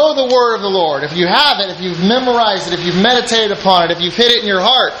know the word of the Lord, if you have it, if you've memorized it, if you've meditated upon it, if you've hid it in your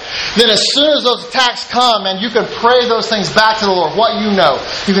heart, then as soon as those attacks come, and you can pray those things back to the Lord, what you know.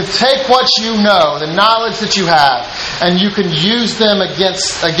 You can take what you know, the knowledge that you have, and you can use them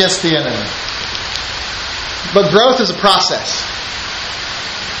against the enemy. But growth is a process.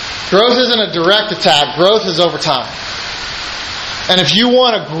 Growth isn't a direct attack. Growth is over time. And if you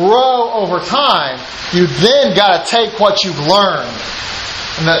want to grow over time, you then got to take what you've learned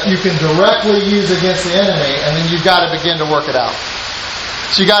and that you can directly use against the enemy, and then you've got to begin to work it out.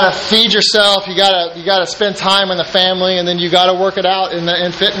 So you got to feed yourself, you got to spend time in the family, and then you got to work it out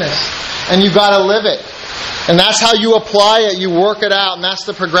in fitness. And you got to live it. And that's how you apply it, you work it out, and that's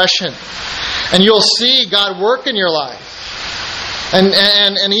the progression. And you'll see God work in your life.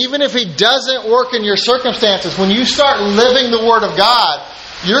 And even if He doesn't work in your circumstances, when you start living the Word of God,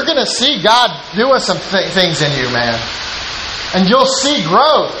 you're going to see God doing some things in you, man. And you'll see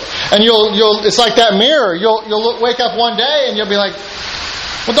growth. And it's like that mirror. You'll wake up one day and you'll be like,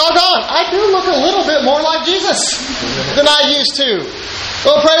 well, doggone, I do look a little bit more like Jesus than I used to.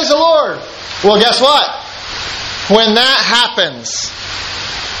 Well, praise the Lord. Well, guess what? When that happens,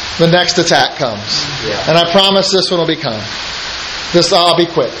 the next attack comes. Yeah. And I promise this one will be coming. I'll be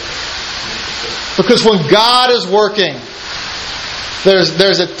quick. Because when God is working,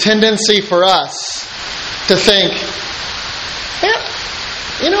 there's a tendency for us to think, yeah,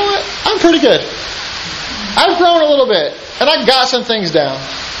 you know what? I'm pretty good. I've grown a little bit. And I've got some things down.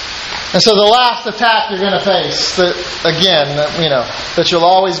 And so the last attack you're going to face, that you'll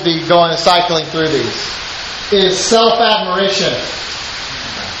always be going and cycling through these, is self-admiration.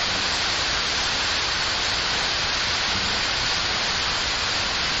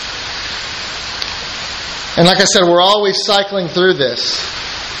 And like I said, we're always cycling through this.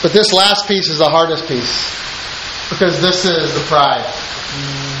 But this last piece is the hardest piece. Because this is the pride.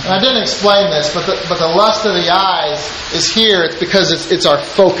 And I didn't explain this, but the lust of the eyes is here. It's because it's our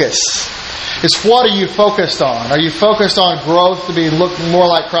focus. It's what are you focused on? Are you focused on growth to be looking more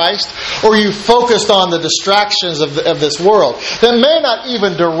like Christ? Or are you focused on the distractions of this world that may not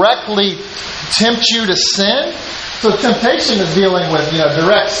even directly tempt you to sin? So temptation is dealing with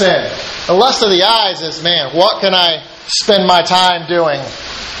direct sin. The lust of the eyes is, man, what can I spend my time doing?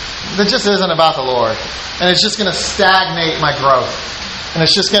 That just isn't about the Lord. And it's just going to stagnate my growth. And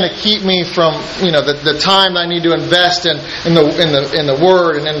it's just going to keep me from, the time I need to invest in the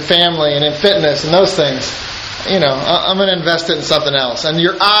Word and in family and in fitness and those things. I'm going to invest it in something else. And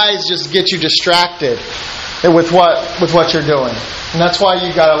your eyes just get you distracted with what you're doing. And that's why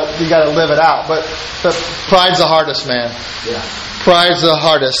you gotta live it out. But pride's the hardest, man. Yeah. Pride's the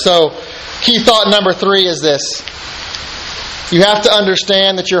hardest. So key thought number 3 is this. You have to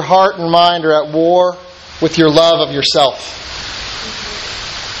understand that your heart and mind are at war with your love of yourself.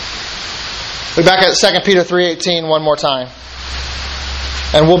 Look back at 2 Peter 3:18 one more time.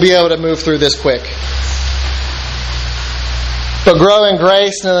 And we'll be able to move through this quick. But grow in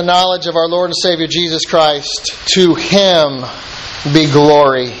grace and in the knowledge of our Lord and Savior Jesus Christ. To Him be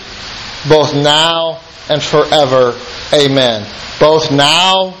glory, both now and forever. Amen. Both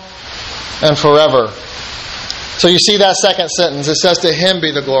now and forever. So you see that second sentence. It says, to Him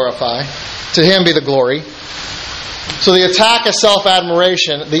be the glorify. To Him be the glory. So the attack is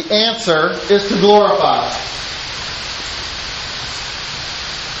self-admiration. The answer is to glorify.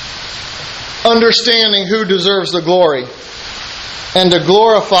 Understanding who deserves the glory. And to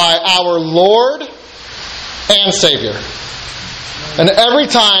glorify our Lord and Savior. And every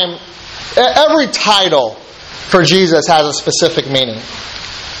title for Jesus has a specific meaning.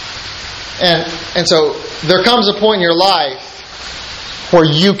 And so there comes a point in your life where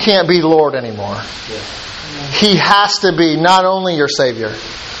you can't be Lord anymore. Yeah. He has to be not only your Savior,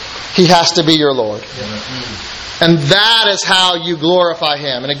 He has to be your Lord. Yeah. And that is how you glorify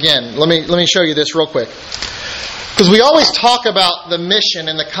Him. And again, let me show you this real quick. Because we always talk about the mission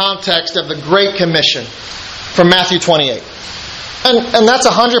in the context of the Great Commission from Matthew 28. And that's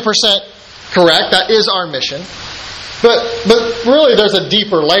 100% correct. That is our mission. But really there's a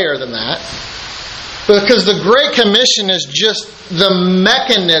deeper layer than that. Because the Great Commission is just the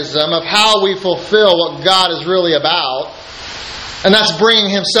mechanism of how we fulfill what God is really about. And that's bringing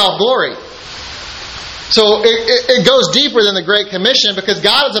Himself glory. So it goes deeper than the Great Commission because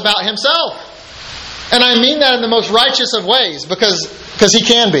God is about Himself. And I mean that in the most righteous of ways because He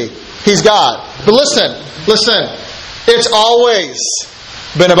can be. He's God. But listen. It's always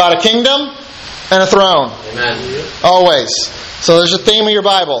been about a kingdom and a throne. Amen. Always. So there's a theme of your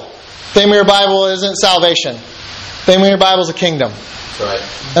Bible. The theme of your Bible isn't salvation. The theme of your Bible is a kingdom. Right.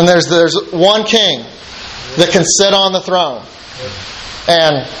 And there's one king that can sit on the throne.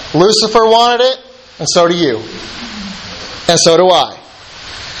 And Lucifer wanted it, and so do you. And so do I.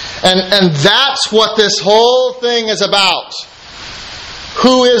 And that's what this whole thing is about.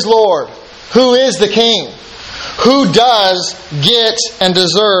 Who is Lord? Who is the King? Who does get and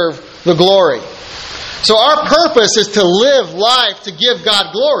deserve the glory? So our purpose is to live life to give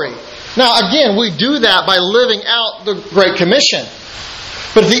God glory. Now again, we do that by living out the Great Commission.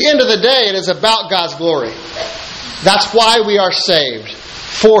 But at the end of the day, it is about God's glory. That's why we are saved.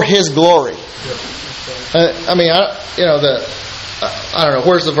 For His glory. I don't know,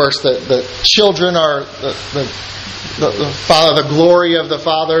 where's the verse that the children are the father, the glory of the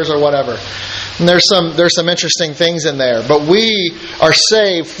fathers or whatever. And there's some interesting things in there. But we are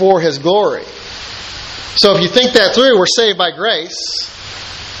saved for His glory. So if you think that through, we're saved by grace.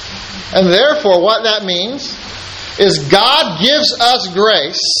 And therefore what that means is God gives us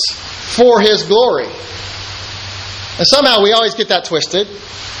grace for His glory. And somehow we always get that twisted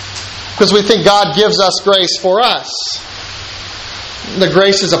because we think God gives us grace for us. The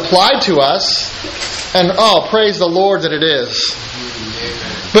grace is applied to us, and praise the Lord that it is.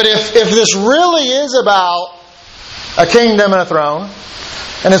 But if this really is about a kingdom and a throne,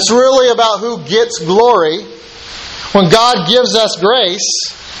 and it's really about who gets glory, when God gives us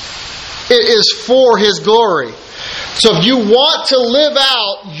grace, it is for His glory. So if you want to live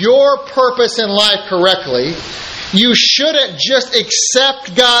out your purpose in life correctly, you shouldn't just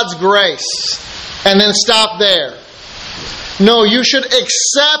accept God's grace and then stop there. No, you should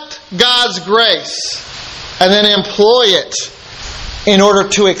accept God's grace and then employ it in order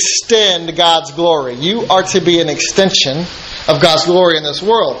to extend God's glory. You are to be an extension of God's glory in this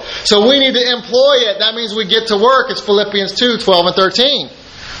world. So we need to employ it. That means we get to work. It's Philippians 2:12 and 13.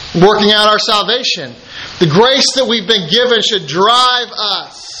 Working out our salvation. The grace that we've been given should drive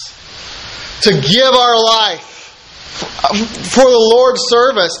us to give our life for the Lord's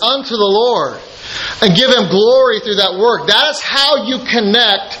service unto the Lord and give Him glory through that work. That is how you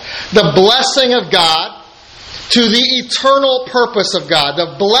connect the blessing of God to the eternal purpose of God.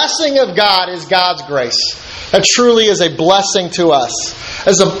 The blessing of God is God's grace. That truly is a blessing to us.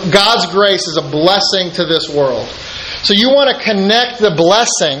 God's grace is a blessing to this world. So you want to connect the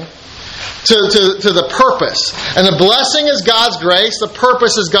blessing to the purpose. And the blessing is God's grace. The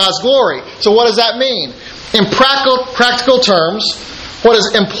purpose is God's glory. So what does that mean? In practical terms, what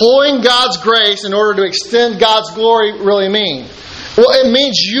does employing God's grace in order to extend God's glory really mean? Well, it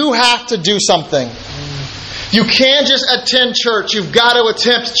means you have to do something. You can't just attend church. You've got to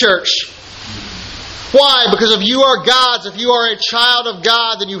attempt church. Why? Because if you are God's, if you are a child of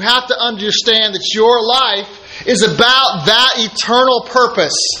God, then you have to understand that your life is about that eternal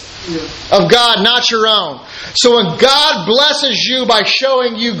purpose of God, not your own. So when God blesses you by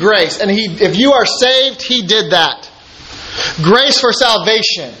showing you grace, and if you are saved, He did that. Grace for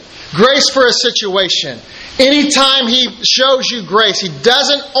salvation. Grace for a situation. Anytime He shows you grace, He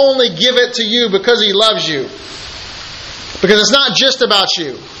doesn't only give it to you because He loves you. Because it's not just about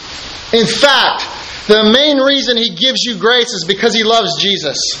you. In fact, the main reason He gives you grace is because He loves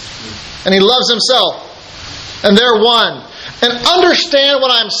Jesus. And He loves Himself. And they're one. And understand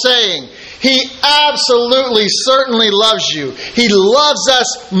what I'm saying. He absolutely, certainly loves you. He loves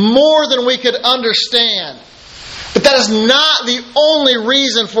us more than we could understand. But that is not the only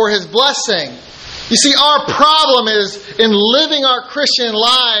reason for His blessing. You see, our problem is in living our Christian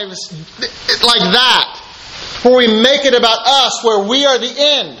lives like that. Where we make it about us, where we are the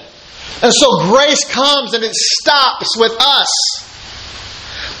end. And so grace comes and it stops with us.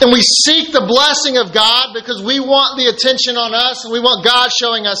 And we seek the blessing of God because we want the attention on us and we want God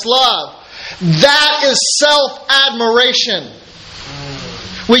showing us love. That is self-admiration.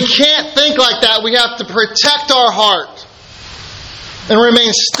 We can't think like that. We have to protect our heart and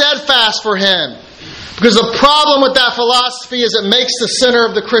remain steadfast for Him. Because the problem with that philosophy is it makes the center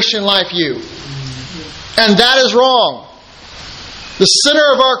of the Christian life you. And that is wrong. The center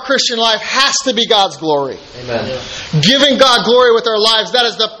of our Christian life has to be God's glory. Amen. Giving God glory with our lives, that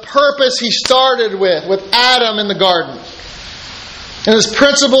is the purpose He started with Adam in the garden. And this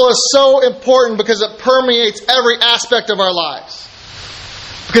principle is so important because it permeates every aspect of our lives.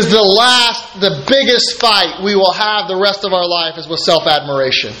 Because the biggest fight we will have the rest of our life is with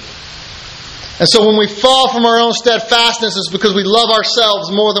self-admiration. And so when we fall from our own steadfastness, it's because we love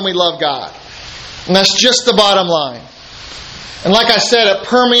ourselves more than we love God. And that's just the bottom line. And like I said, it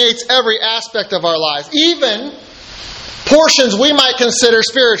permeates every aspect of our lives. Even portions we might consider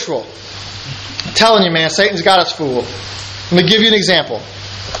spiritual. I'm telling you, man, Satan's got us fooled. Let me give you an example.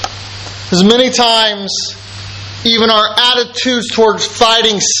 Because many times, even our attitudes towards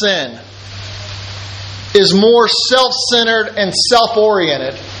fighting sin is more self-centered and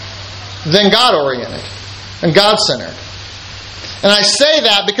self-oriented than God-oriented and God-centered. And I say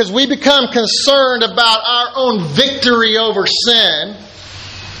that because we become concerned about our own victory over sin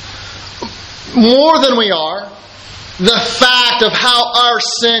more than we are the fact of how our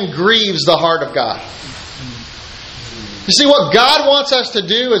sin grieves the heart of God. You see, what God wants us to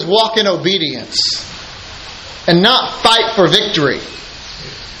do is walk in obedience and not fight for victory.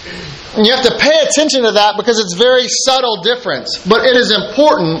 And you have to pay attention to that because it's a very subtle difference. But it is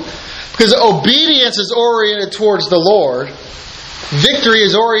important because obedience is oriented towards the Lord. Victory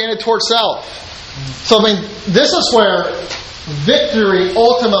is oriented towards self. So, this is where victory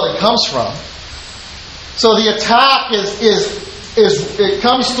ultimately comes from. So the attack is it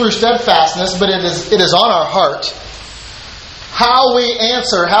comes through steadfastness, but it is on our heart. How we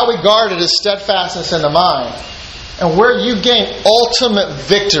answer, how we guard it is steadfastness in the mind. And where you gain ultimate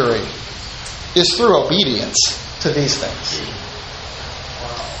victory is through obedience to these things.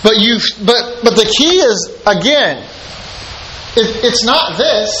 But the key is, again, it's not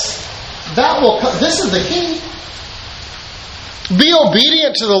this. This is the key. Be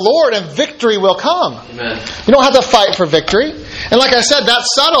obedient to the Lord and victory will come. Amen. You don't have to fight for victory. And like I said,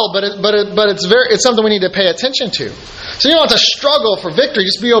 that's subtle, but it's something we need to pay attention to. So you don't have to struggle for victory,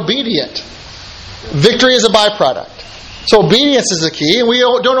 just be obedient. Victory is a byproduct. So obedience is the key, and we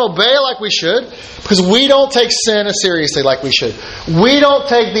don't obey like we should because we don't take sin as seriously like we should. We don't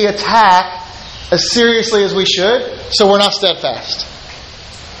take the attack as seriously as we should, so we're not steadfast.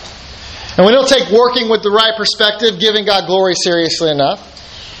 And we don't take working with the right perspective, giving God glory seriously enough.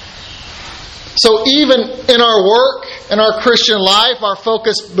 So even in our work, in our Christian life, our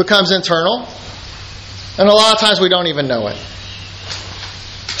focus becomes internal. And a lot of times we don't even know it.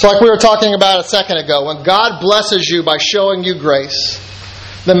 So like we were talking about a second ago, when God blesses you by showing you grace,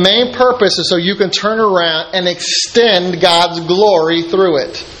 the main purpose is so you can turn around and extend God's glory through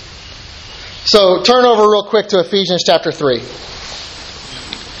it. So turn over real quick to Ephesians chapter 3.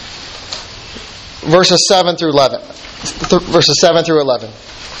 Verses 7 through 11. Verses 7 through 11.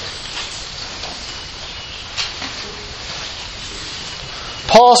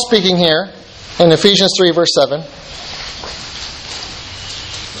 Paul speaking here in Ephesians 3 verse 7.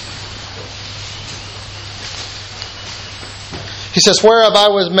 He says, "Whereof I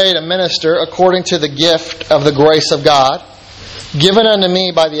was made a minister according to the gift of the grace of God, given unto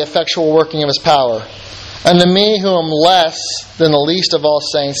me by the effectual working of His power. Unto me who am less than the least of all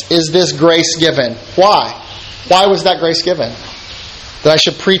saints is this grace given." Why? Why was that grace given? That I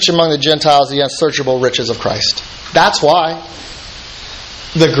should preach among the Gentiles the unsearchable riches of Christ. That's why.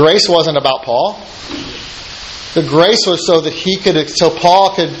 The grace wasn't about Paul. The grace was so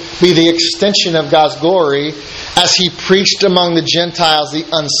Paul could be the extension of God's glory as he preached among the Gentiles the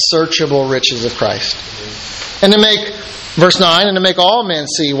unsearchable riches of Christ. And to make, verse 9, and to make all men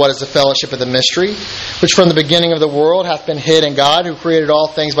see what is the fellowship of the mystery, which from the beginning of the world hath been hid in God, who created all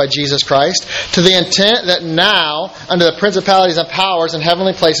things by Jesus Christ, to the intent that now, under the principalities and powers in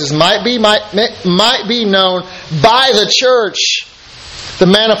heavenly places, might be known by the church the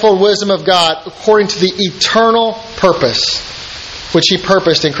manifold wisdom of God according to the eternal purpose which He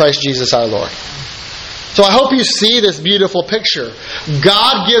purposed in Christ Jesus our Lord. So I hope you see this beautiful picture.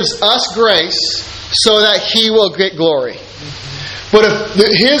 God gives us grace so that He will get glory. But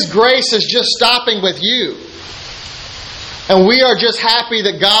if His grace is just stopping with you, and we are just happy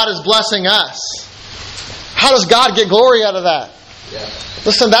that God is blessing us, how does God get glory out of that? Yeah.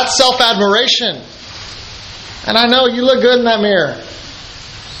 Listen, that's self-admiration. And I know you look good in that mirror.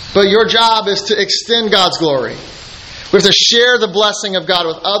 But your job is to extend God's glory. We have to share the blessing of God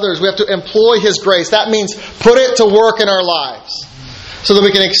with others. We have to employ His grace. That means put it to work in our lives so that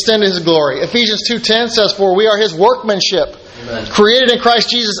we can extend His glory. Ephesians 2:10 says, "For we are His workmanship, Amen. Created in Christ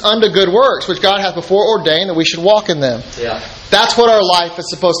Jesus unto good works, which God hath before ordained that we should walk in them." Yeah. That's what our life is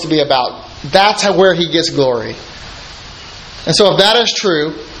supposed to be about. That's where He gets glory. And so if that is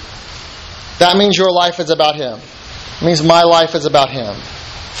true, that means your life is about Him. It means my life is about Him.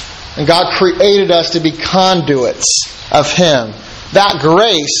 And God created us to be conduits of Him. That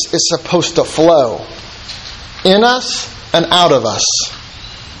grace is supposed to flow in us and out of us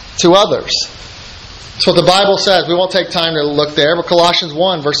to others. That's what the Bible says. We won't take time to look there, but Colossians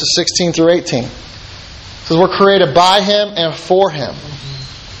 1, verses 16 through 18. It says we're created by Him and for Him.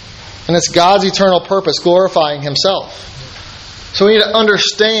 And it's God's eternal purpose, glorifying Himself. So we need to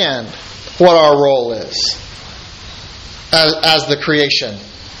understand what our role is as the creation,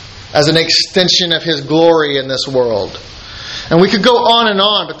 as an extension of His glory in this world. And we could go on and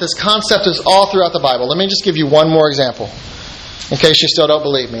on, but this concept is all throughout the Bible. Let me just give you one more example. in case you still don't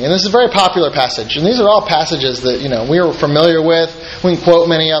believe me. And this is a very popular passage. And these are all passages that, we are familiar with. We can quote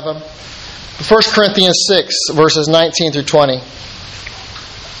many of them. 1 Corinthians 6, verses 19 through 20.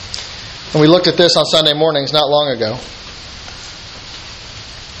 And we looked at this on Sunday mornings not long ago.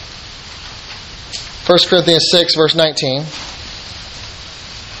 1 Corinthians 6, verse 19.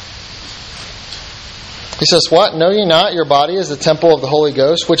 He says, "What? Know ye not your body is the temple of the Holy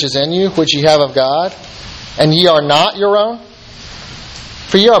Ghost, which is in you, which ye have of God, and ye are not your own?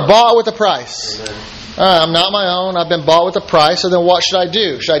 For ye are bought with a price." I'm not my own. I've been bought with a price. So then what should I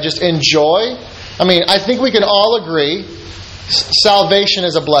do? Should I just enjoy? I think we can all agree salvation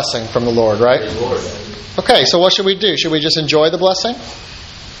is a blessing from the Lord, right? Okay, so what should we do? Should we just enjoy the blessing?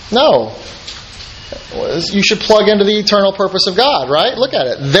 No. You should plug into the eternal purpose of God, right? Look at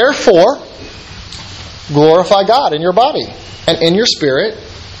it. Therefore, glorify God in your body and in your spirit,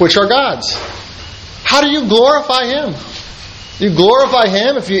 which are God's. How do you glorify Him? You glorify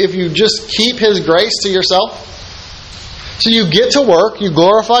Him if you just keep His grace to yourself. So you get to work, you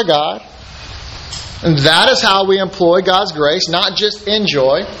glorify God. And that is how we employ God's grace, not just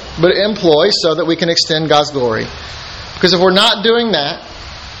enjoy, but employ so that we can extend God's glory. Because if we're not doing that,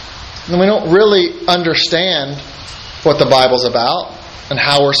 then we don't really understand what the Bible's about and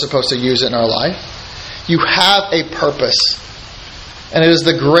how we're supposed to use it in our life. You have a purpose. And it is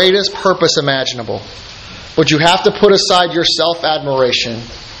the greatest purpose imaginable. But you have to put aside your self-admiration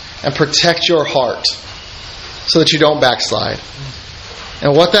and protect your heart so that you don't backslide.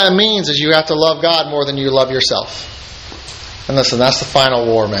 And what that means is you have to love God more than you love yourself. And listen, that's the final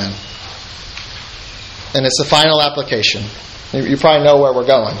war, man. And it's the final application. You probably know where we're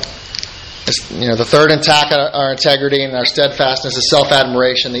going. It's, the third attack on our integrity and our steadfastness is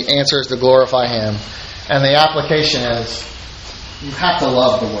self-admiration. The answer is to glorify Him. And the application is you have to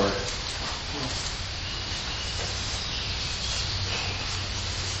love the Word.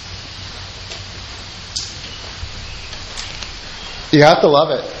 You have to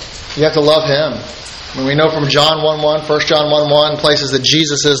love it. You have to love Him. We know from John 1:1, 1 John 1:1, places that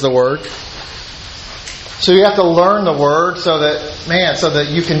Jesus is the Word. So you have to learn the Word so that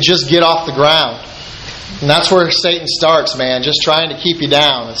you can just get off the ground. And that's where Satan starts, man, just trying to keep you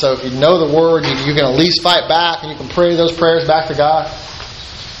down. And so if you know the Word, you can at least fight back and you can pray those prayers back to God.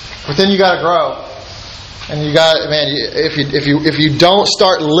 But then you got to grow. And you got, man, if you don't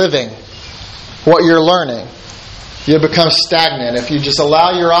start living what you're learning, you become stagnant. If you just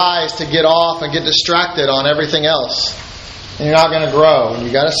allow your eyes to get off and get distracted on everything else, then you're not going to grow. And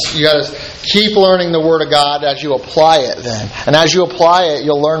you got to keep learning the Word of God as you apply it then. And as you apply it,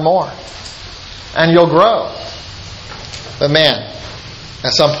 you'll learn more. And you'll grow. But man,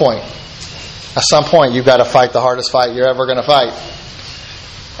 at some point you've got to fight the hardest fight you're ever going to fight.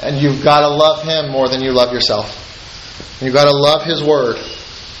 And you've got to love Him more than you love yourself. And you've got to love His Word.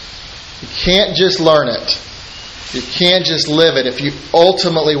 You can't just learn it. You can't just live it. If you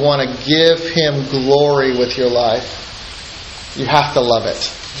ultimately want to give Him glory with your life, you have to love it.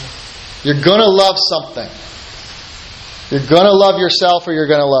 You're going to love something. You're going to love yourself or you're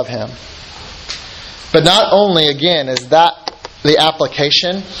going to love Him. But not only, again, is that the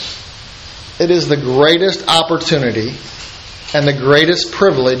application, it is the greatest opportunity and the greatest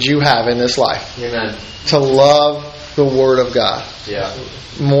privilege you have in this life. Amen. To love the Word of God. Yeah.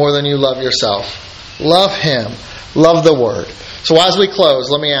 More than you love yourself. Love Him. Love the Word. So as we close,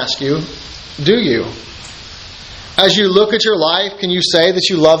 let me ask you, do you? As you look at your life, can you say that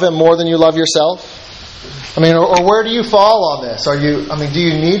you love Him more than you love yourself? Or where do you fall on this? Do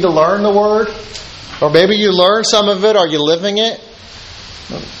you need to learn the Word? Or maybe you learn some of it. Are you living it?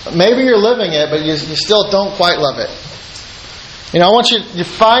 Maybe you're living it, but you still don't quite love it. I want you to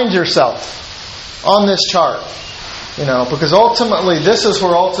find yourself on this chart. Because ultimately, this is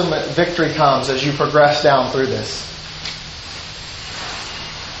where ultimate victory comes as you progress down through this.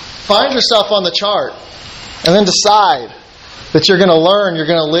 Find yourself on the chart and then decide that you're going to learn, you're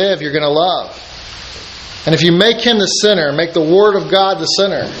going to live, you're going to love. And if you make Him the center, make the Word of God the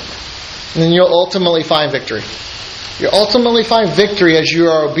center, then you'll ultimately find victory. You'll ultimately find victory as you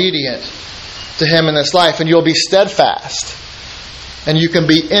are obedient to Him in this life, and you'll be steadfast. And you can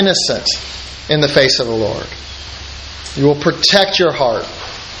be innocent in the face of the Lord. You will protect your heart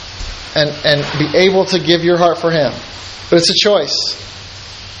and be able to give your heart for Him. But it's a choice.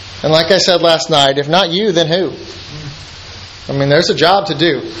 And like I said last night, if not you, then who? There's a job to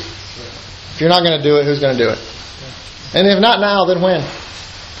do. If you're not going to do it, who's going to do it? And if not now, then when?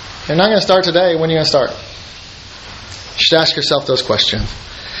 If you're not going to start today, when are you going to start? You should ask yourself those questions.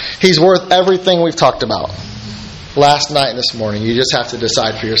 He's worth everything we've talked about last night and this morning. You just have to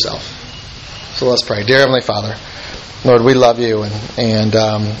decide for yourself. So let's pray. Dear Heavenly Father, Lord, we love you, and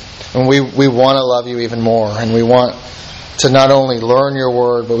we want to love you even more, and we want to not only learn your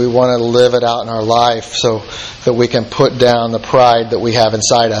word, but we want to live it out in our life so that we can put down the pride that we have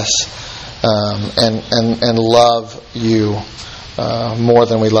inside us, and love you more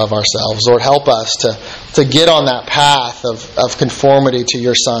than we love ourselves. Lord, help us to get on that path of conformity to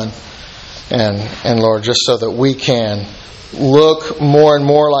your Son, and Lord, just so that we can look more and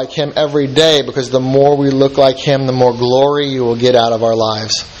more like Him every day, because the more we look like Him, the more glory you will get out of our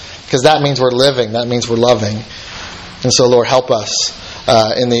lives, because that means we're living, that means we're loving. And so, Lord, help us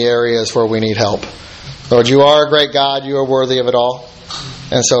in the areas where we need help. Lord, you are a great God. You are worthy of it all.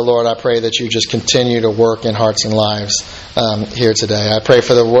 And so, Lord, I pray that you just continue to work in hearts and lives here today. I pray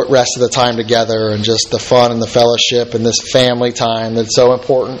for the rest of the time together, and just the fun and the fellowship and this family time that's so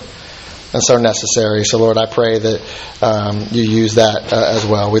important and so necessary. So, Lord, I pray that you use that as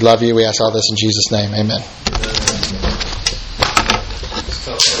well. We love you. We ask all this in Jesus' name. Amen.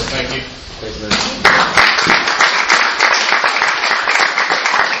 Thank you.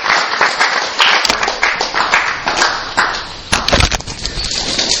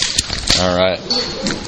 All right.